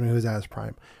Rodgers when he was at his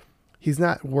prime. He's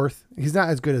not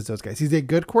as good as those guys. He's a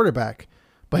good quarterback,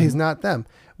 but he's not them.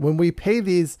 When we pay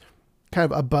these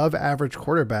kind of above average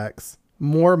quarterbacks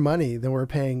more money than we're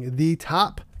paying the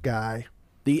top guy,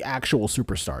 the actual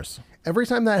superstars, every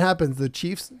time that happens, the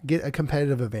Chiefs get a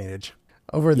competitive advantage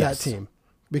over that team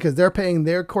because they're paying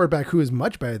their quarterback, who is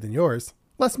much better than yours,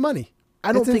 less money.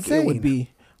 I don't think it would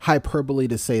be hyperbole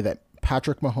to say that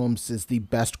Patrick Mahomes is the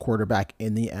best quarterback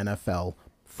in the NFL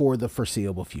for the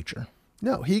foreseeable future.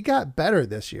 No, he got better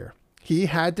this year. He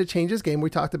had to change his game.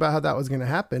 We talked about how that was going to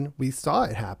happen. We saw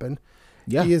it happen.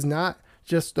 Yeah. He is not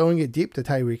just throwing it deep to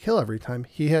Tyreek Hill every time.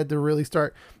 He had to really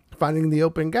start finding the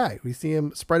open guy. We see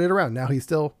him spread it around. Now he's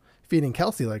still feeding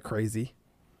Kelsey like crazy.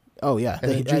 Oh, yeah.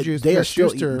 And they are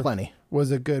still eating plenty. Was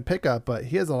a good pickup, but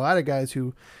he has a lot of guys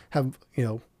who have,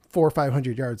 400 or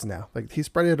 500 yards now. Like, he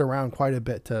spread it around quite a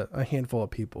bit to a handful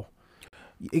of people.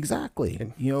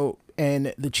 Exactly.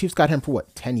 And the Chiefs got him for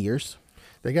what, 10 years?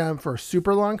 They got him for a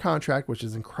super long contract, which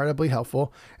is incredibly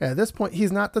helpful. And at this point,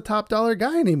 he's not the top dollar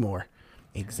guy anymore.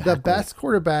 Exactly. The best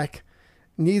quarterback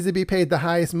needs to be paid the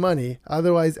highest money.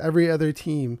 Otherwise, every other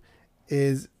team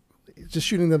is just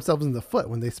shooting themselves in the foot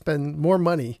when they spend more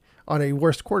money on a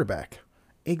worse quarterback.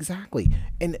 Exactly.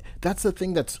 And that's the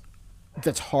thing that's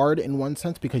hard in one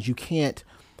sense, because you can't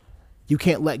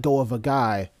let go of a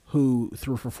guy who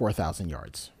threw for 4,000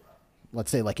 yards. Let's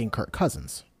say like in Kirk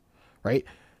Cousins, right?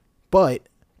 But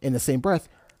in the same breath,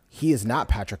 he is not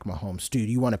Patrick Mahomes. Dude,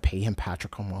 you want to pay him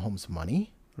Patrick Mahomes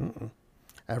money?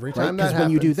 Every time that happens. Because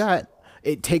when you do that,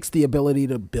 it takes the ability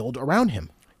to build around him.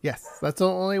 Yes, that's the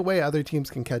only way other teams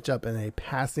can catch up in a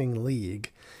passing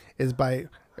league, is by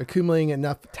accumulating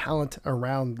enough talent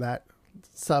around that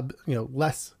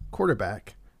less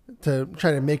quarterback to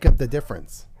try to make up the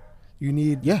difference. You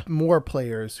need more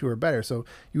players who are better. So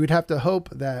you would have to hope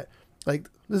that, like,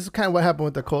 this is kind of what happened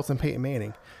with the Colts and Peyton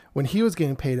Manning. When he was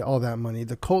getting paid all that money,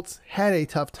 the Colts had a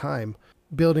tough time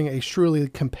building a truly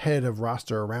competitive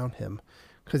roster around him,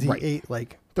 because he ate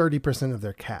like 30% of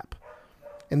their cap.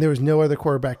 And there was no other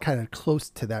quarterback kind of close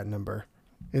to that number.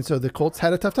 And so the Colts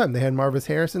had a tough time. They had Marvis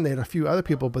Harrison. They had a few other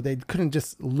people, but they couldn't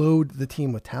just load the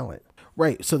team with talent.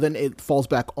 Right. So then it falls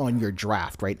back on your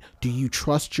draft, right? Do you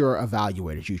trust your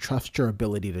evaluators? Do you trust your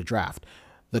ability to draft?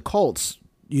 The Colts,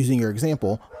 using your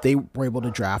example, they were able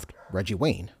to draft Reggie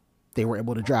Wayne. They were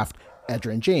able to draft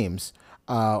Edgerrin James.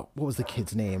 What was the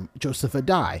kid's name? Joseph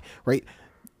Adai, right?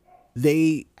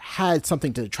 They had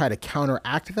something to try to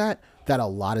counteract that a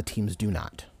lot of teams do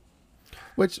not.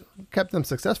 Which kept them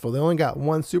successful. They only got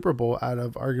one Super Bowl out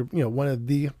of one of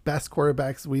the best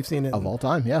quarterbacks we've seen of all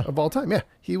time. Yeah. Of all time. Yeah.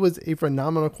 He was a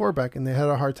phenomenal quarterback, and they had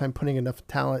a hard time putting enough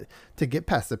talent to get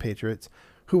past the Patriots,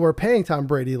 who were paying Tom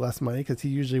Brady less money because he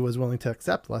usually was willing to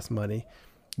accept less money.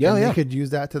 Yeah. They could use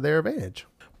that to their advantage.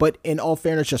 But in all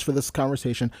fairness, just for this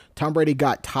conversation, Tom Brady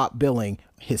got top billing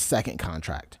his second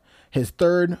contract. His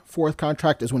third, fourth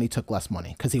contract is when he took less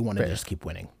money because he wanted to just keep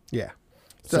winning. Yeah.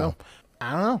 So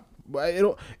I don't know.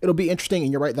 It'll be interesting,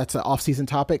 and you're right, that's an off-season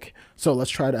topic, so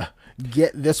let's try to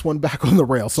get this one back on the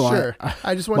rail. So sure.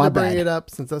 I just wanted to bring it up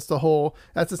since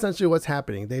that's essentially what's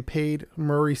happening. They paid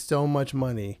Murray so much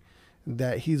money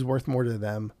that he's worth more to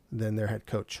them than their head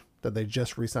coach that they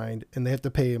just re-signed, and they have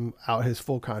to pay him out his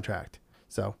full contract.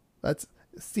 So that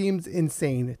seems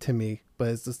insane to me, but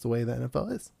it's just the way the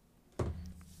NFL is.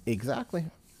 Exactly.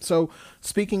 So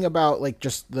speaking about like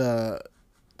just the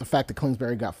fact that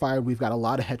Kingsbury got fired, we've got a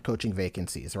lot of head coaching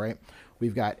vacancies, right?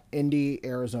 We've got Indy,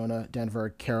 Arizona, Denver,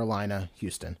 Carolina,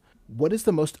 Houston. What is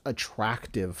the most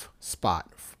attractive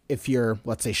spot if you're,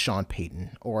 let's say, Sean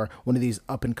Payton or one of these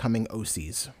up-and-coming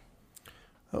OCs?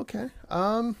 Okay.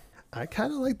 I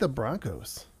kind of like the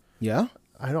Broncos. Yeah?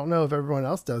 I don't know if everyone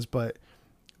else does, but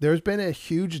there's been a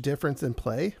huge difference in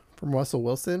play from Russell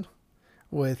Wilson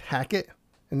with Hackett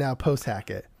and now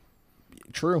post-Hackett.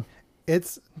 True.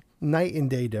 It's night and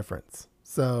day difference.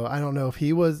 So I don't know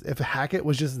if Hackett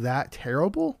was just that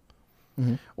terrible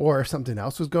or if something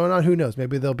else was going on. Who knows?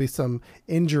 Maybe there'll be some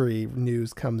injury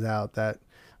news comes out that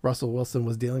Russell Wilson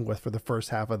was dealing with for the first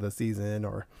half of the season,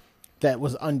 or that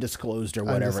was undisclosed or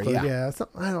whatever. Yeah.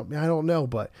 I don't know,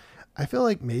 but I feel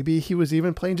like maybe he was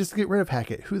even playing just to get rid of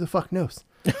Hackett. Who the fuck knows?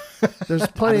 There's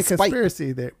plenty of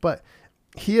conspiracy there, but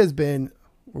he has been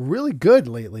really good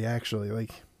lately, actually.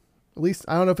 Like, at least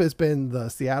I don't know if it's been the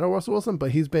Seattle Russell Wilson,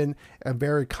 but he's been a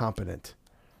very competent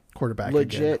quarterback.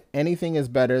 Legit, again. Anything is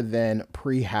better than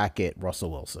pre-Hackett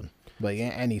Russell Wilson. Like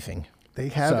anything. They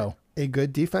have a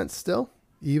good defense still,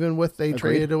 even with they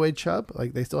traded away Chubb.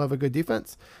 Like they still have a good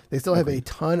defense. They still have a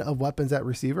ton of weapons at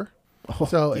receiver.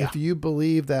 If you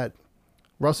believe that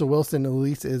Russell Wilson at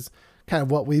least is kind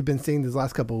of what we've been seeing these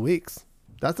last couple of weeks,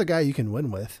 that's a guy you can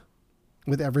win with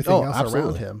everything else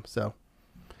around him. So.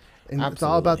 And it's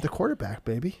all about the quarterback,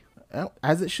 baby.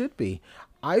 As it should be.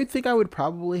 I think I would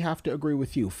probably have to agree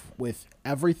with you. With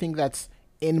everything that's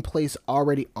in place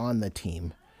already on the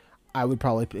team, I would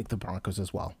probably pick the Broncos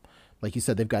as well. Like you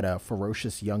said, they've got a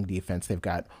ferocious young defense. They've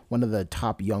got one of the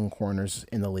top young corners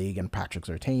in the league in Patrick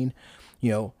Surtain.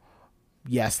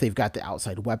 Yes, they've got the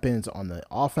outside weapons on the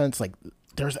offense. Like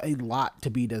there's a lot to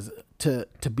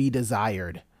be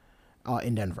desired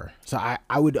in Denver. So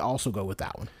I would also go with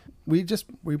that one.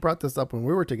 We brought this up when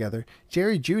we were together.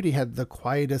 Jerry Jeudy had the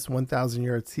quietest 1,000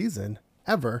 yard season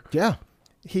ever. Yeah.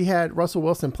 He had Russell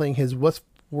Wilson playing his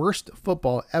worst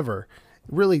football ever.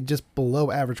 Really just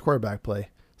below average quarterback play.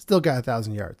 Still got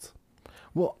 1,000 yards.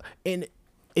 Well, and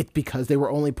it's because they were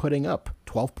only putting up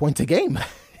 12 points a game.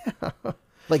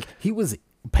 Like he was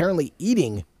apparently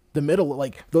eating the middle,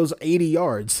 like those 80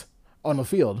 yards on the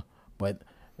field. But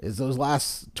is those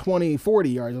last 20, 40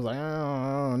 yards, I was like,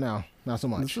 oh, no. Not so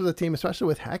much. This was a team, especially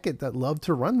with Hackett, that loved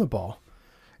to run the ball.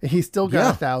 And he still got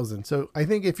 1,000. So I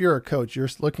think if you're a coach, you're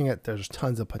looking at there's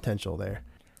tons of potential there.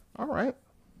 All right.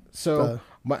 So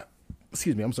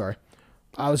excuse me, I'm sorry.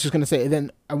 I was just going to say, and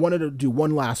then I wanted to do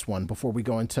one last one before we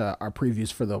go into our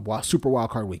previews for the Super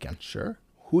Wildcard Weekend. Sure.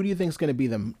 Who do you think is going to be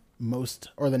the most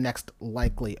or the next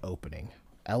likely opening?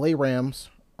 LA Rams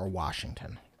or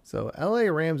Washington? So LA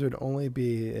Rams would only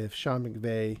be if Sean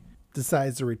McVay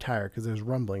decides to retire, because there's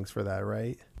rumblings for that,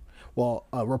 right? Well,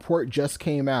 a report just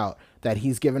came out that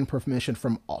he's given permission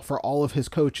for all of his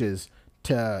coaches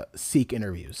to seek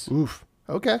interviews. Oof.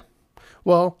 Okay.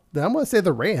 Well, then I'm going to say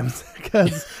the Rams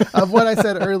because of what I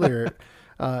said earlier.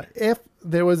 If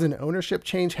there was an ownership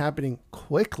change happening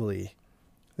quickly,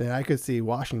 then I could see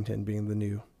Washington being the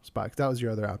new spot. 'Cause that was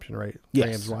your other option, right? Yes.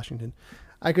 Rams, Washington.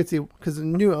 I could see, because the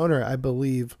new owner, I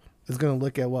believe, is going to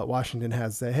look at what Washington has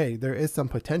and say, hey, there is some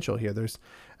potential here. There's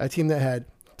a team that had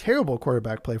terrible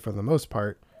quarterback play for the most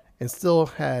part and still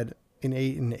had an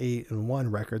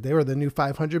 8-8-1 record. They were the new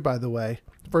 500, by the way.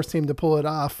 First team to pull it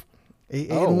off.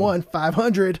 8-1,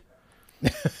 500.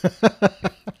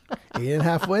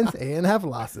 8.5 wins, 8.5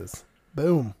 losses.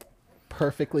 Boom.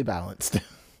 Perfectly balanced.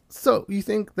 So you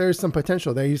think there's some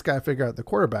potential there. You just got to figure out the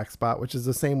quarterback spot, which is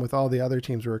the same with all the other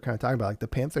teams we were kind of talking about. Like the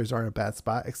Panthers aren't a bad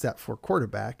spot except for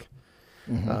quarterback.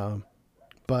 Mm-hmm.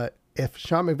 But if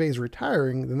Sean McVay is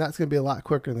retiring, then that's going to be a lot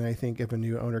quicker than I think if a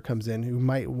new owner comes in who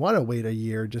might want to wait a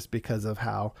year just because of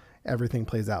how everything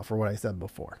plays out for what I said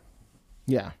before.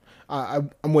 Yeah,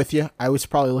 I'm with you. I would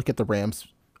probably look at the Rams,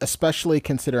 especially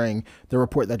considering the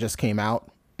report that just came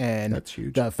out. And that's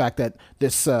huge. The fact that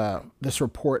this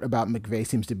report about McVay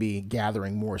seems to be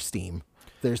gathering more steam.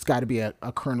 There's got to be a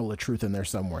kernel of truth in there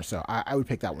somewhere. So I would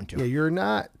pick that one too. Yeah, you're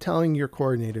not telling your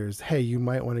coordinators, hey, you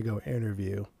might want to go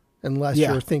interview unless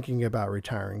you're thinking about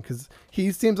retiring. Because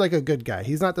he seems like a good guy.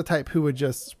 He's not the type who would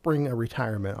just spring a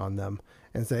retirement on them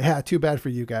and say, too bad for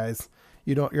you guys.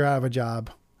 You're out of a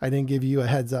job. I didn't give you a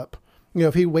heads up.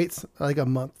 if he waits like a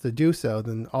month to do so,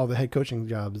 then all the head coaching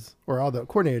jobs or all the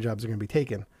coordinator jobs are going to be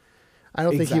taken. I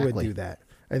don't think he would do that.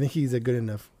 I think he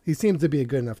seems to be a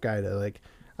good enough guy to like,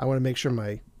 I want to make sure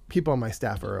my people on my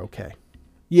staff are okay.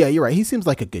 Yeah, you're right. He seems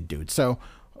like a good dude. So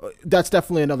that's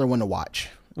definitely another one to watch.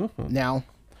 Mm-hmm. Now,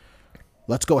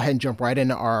 let's go ahead and jump right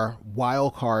into our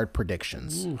wild card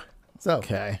predictions. Ooh. So,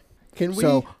 okay. Can we?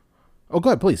 So, go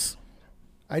ahead, please.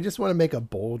 I just want to make a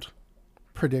bold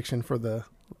prediction for the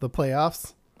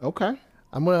playoffs. Okay.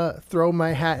 I'm going to throw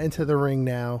my hat into the ring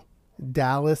now.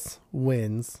 Dallas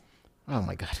wins. Oh,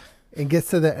 my God. And gets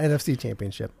to the NFC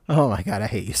Championship. Oh, my God. I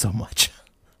hate you so much.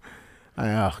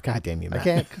 Oh, God damn you, Matt. I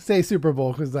can't say Super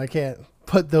Bowl because I can't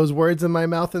put those words in my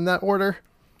mouth in that order.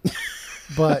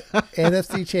 But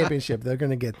NFC Championship, they're going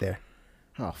to get there.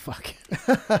 Oh, fuck.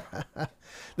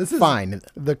 This is fine.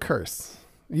 The curse.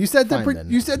 You said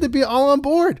to be all on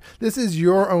board. This is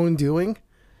your own doing.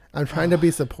 I'm trying to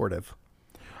be supportive.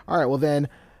 All right, well then,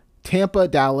 Tampa,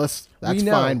 Dallas. That's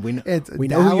fine. We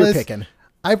know who you're picking.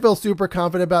 I feel super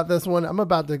confident about this one. I'm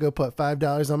about to go put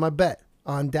 $5 on my bet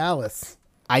on Dallas.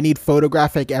 I need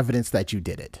photographic evidence that you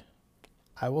did it.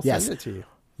 I will send it to you.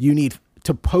 You need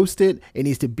to post it. It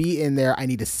needs to be in there. I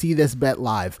need to see this bet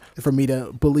live for me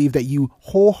to believe that you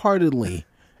wholeheartedly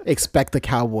expect the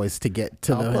Cowboys to get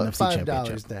to the NFC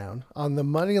Championship. $5 down on the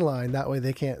money line. That way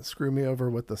they can't screw me over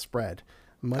with the spread.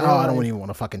 I don't even want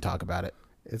to fucking talk about it.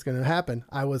 It's going to happen.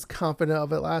 I was confident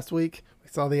of it last week. We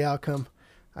saw the outcome.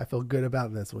 I feel good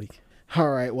about this week. All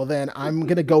right. Well, then I'm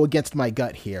going to go against my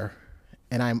gut here,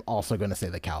 and I'm also going to say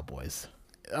the Cowboys.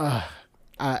 On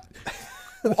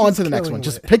to the next one.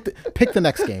 Just pick the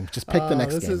next game. Just pick the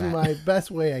next game. This is my best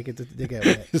way I get to get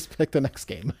with it. Just pick the next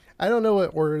game. I don't know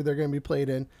what order they're going to be played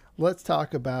in. Let's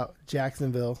talk about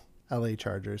Jacksonville, LA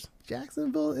Chargers.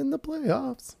 Jacksonville in the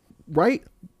playoffs. Right?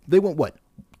 They went,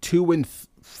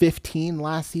 2-15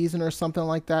 last season or something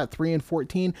like that,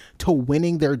 3-14 to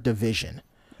winning their division.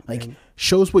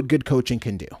 Shows what good coaching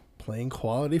can do. Playing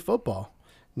quality football.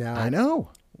 Now, I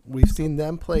know. We've seen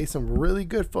them play some really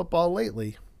good football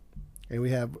lately. And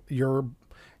we have your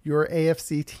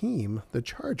AFC team, the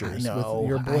Chargers, with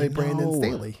your boy Brandon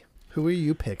Staley. Who are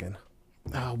you picking?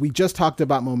 We just talked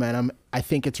about momentum. I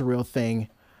think it's a real thing.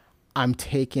 I'm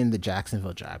taking the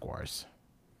Jacksonville Jaguars.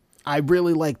 I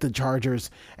really like the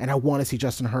Chargers, and I want to see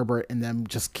Justin Herbert and them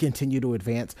just continue to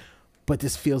advance. But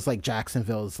this feels like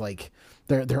Jacksonville is like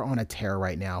they're on a tear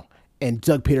right now. And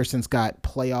Doug Peterson's got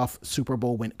playoff Super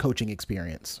Bowl coaching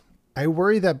experience. I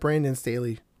worry that Brandon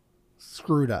Staley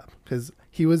screwed up because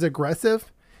he was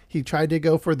aggressive. He tried to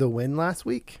go for the win last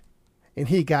week, and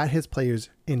he got his players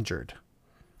injured.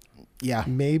 Yeah.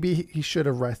 Maybe he should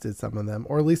have rested some of them,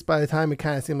 or at least by the time it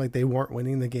kind of seemed like they weren't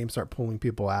winning, the game start pulling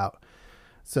people out.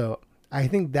 So I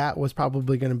think that was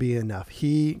probably going to be enough.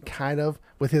 He kind of,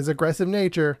 with his aggressive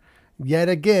nature, yet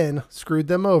again, screwed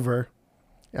them over.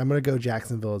 I'm going to go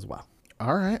Jacksonville as well.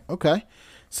 All right. Okay.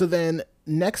 So then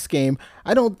next game,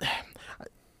 I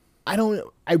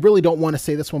really don't want to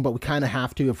say this one, but we kind of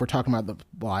have to if we're talking about the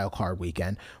wild card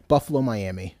weekend. Buffalo,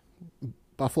 Miami.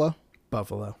 Buffalo?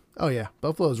 Buffalo. Oh yeah.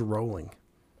 Buffalo's rolling.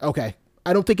 Okay.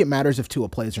 I don't think it matters if Tua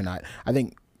plays or not. I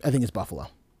think it's Buffalo.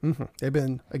 Mm-hmm. They've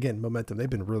been, again, momentum. They've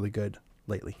been really good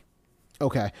lately.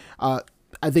 Okay. I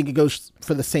think it goes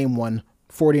for the same one.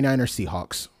 49ers,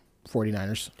 Seahawks.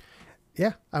 49ers.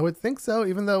 Yeah, I would think so,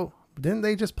 even though, didn't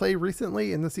they just play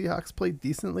recently and the Seahawks played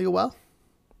decently well?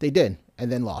 They did,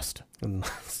 and then lost.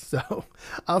 So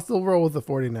I'll still roll with the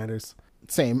 49ers.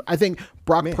 Same. I think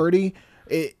Brock Purdy,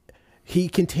 he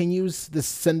continues this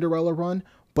Cinderella run,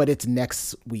 but it's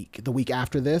next week. The week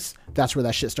after this, that's where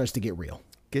that shit starts to get real.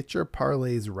 Get your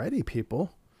parlays ready,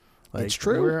 people. It's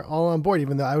true. We're all on board,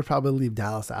 even though I would probably leave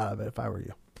Dallas out of it if I were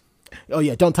you. Oh,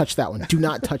 yeah. Don't touch that one. Do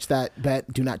not touch that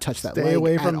bet. Do not touch that leg. Stay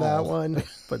away from that one.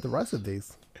 But the rest of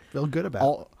these, feel good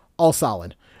about. All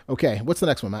solid. Okay. What's the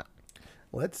next one, Matt?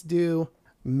 Let's do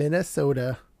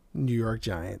Minnesota, New York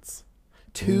Giants.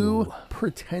 Two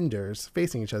pretenders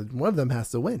facing each other. One of them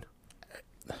has to win.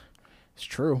 It's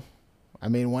true. I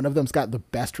mean, one of them's got the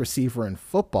best receiver in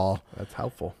football. That's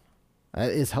helpful.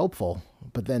 That is helpful.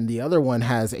 But then the other one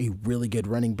has a really good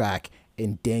running back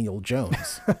in Daniel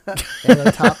Jones. And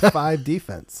a top 5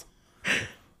 defense.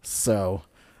 So,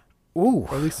 or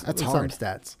at least that's hard. Some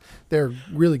stats. They're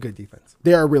really good defense.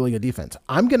 They are really good defense.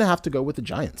 I'm going to have to go with the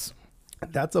Giants.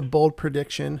 That's a bold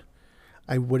prediction.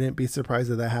 I wouldn't be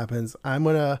surprised if that happens. I'm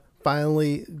going to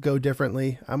finally go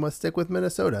differently. I'm going to stick with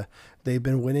Minnesota. They've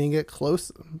been winning it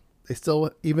close. They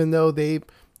still, even though they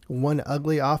won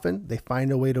ugly often, they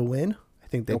find a way to win. I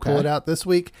think they pull it out this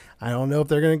week. I don't know if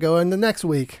they're going to go in the next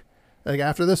week, like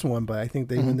after this one, but I think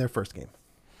they win their first game.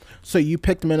 So you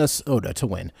picked Minnesota to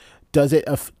win. Does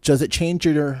it change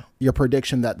your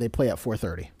prediction that they play at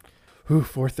 4:30? Ooh,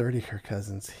 4:30, Kirk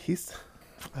Cousins. He's,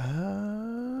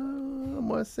 I'm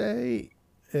going to say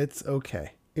it's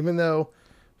okay. Even though,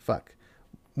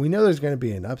 we know there's going to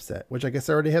be an upset, which I guess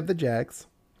I already have the Jags,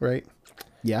 right?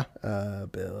 Yeah.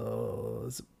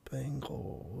 Bills,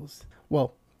 Bengals.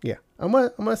 Well, yeah, I'm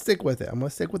gonna stick with it. I'm gonna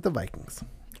stick with the Vikings.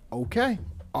 Okay.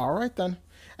 All right then.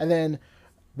 And then,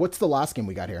 what's the last game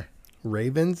we got here?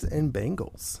 Ravens and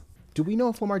Bengals. Do we know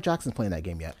if Lamar Jackson's playing that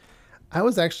game yet? I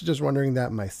was actually just wondering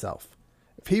that myself.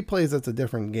 If he plays, that's a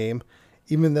different game.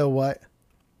 Even though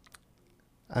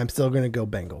I'm still gonna go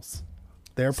Bengals.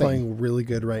 They're playing really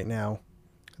good right now.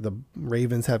 The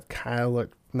Ravens have kind of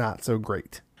looked not so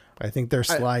great. I think their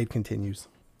slide continues.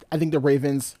 I think the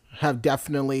Ravens have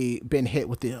definitely been hit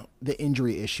with the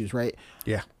injury issues, right?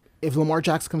 Yeah. If Lamar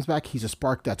Jackson comes back, he's a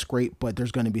spark. That's great, but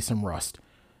there's going to be some rust.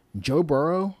 Joe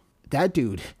Burrow, that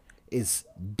dude is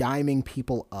diming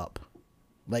people up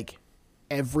like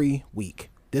every week.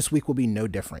 This week will be no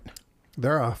different.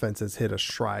 Their offense has hit a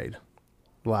stride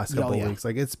the last couple of weeks.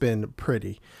 Like, it's been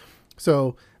pretty.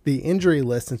 So the injury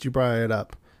list, since you brought it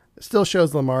up, still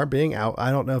shows Lamar being out.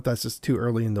 I don't know if that's just too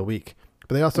early in the week.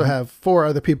 But they also have 4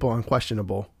 other people on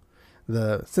questionable.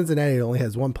 The Cincinnati only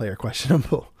has 1 player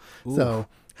questionable. Ooh. So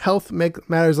health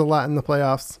matters a lot in the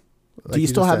playoffs. Like do you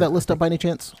still have that list up by any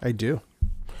chance? I do.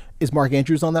 Is Mark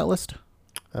Andrews on that list?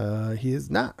 He is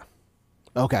not.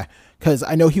 Okay. Because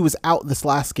I know he was out this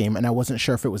last game, and I wasn't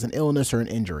sure if it was an illness or an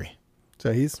injury.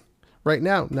 So he's right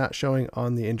now not showing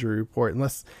on the injury report.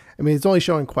 Unless, it's only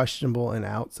showing questionable and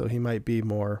out. So he might be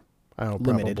more, limited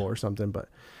probable or something. But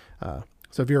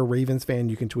so if you're a Ravens fan,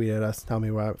 you can tweet at us. Tell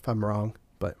me if I'm wrong.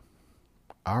 But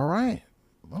all right.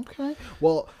 Okay.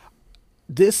 Well,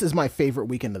 this is my favorite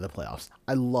weekend of the playoffs.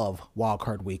 I love Wild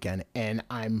Card Weekend, and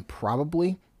I'm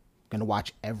probably going to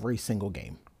watch every single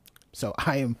game. So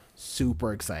I am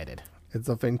super excited. It's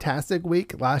a fantastic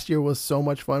week. Last year was so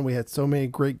much fun. We had so many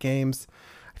great games.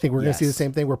 I think we're going to see the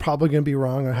same thing. We're probably going to be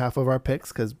wrong on half of our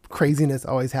picks because craziness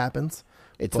always happens.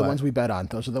 It's the ones we bet on.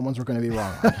 Those are the ones we're going to be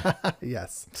wrong on.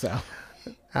 Yes. So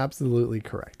absolutely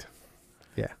correct.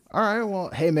 Yeah. All right. Well,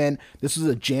 hey, man, this was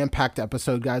a jam-packed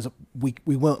episode, guys. We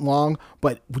went long,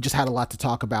 but we just had a lot to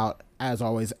talk about. As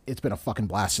always, it's been a fucking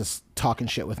blast just talking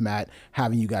shit with Matt,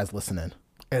 having you guys listening.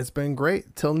 It's been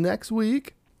great. Till next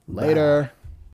week. Later. Bye.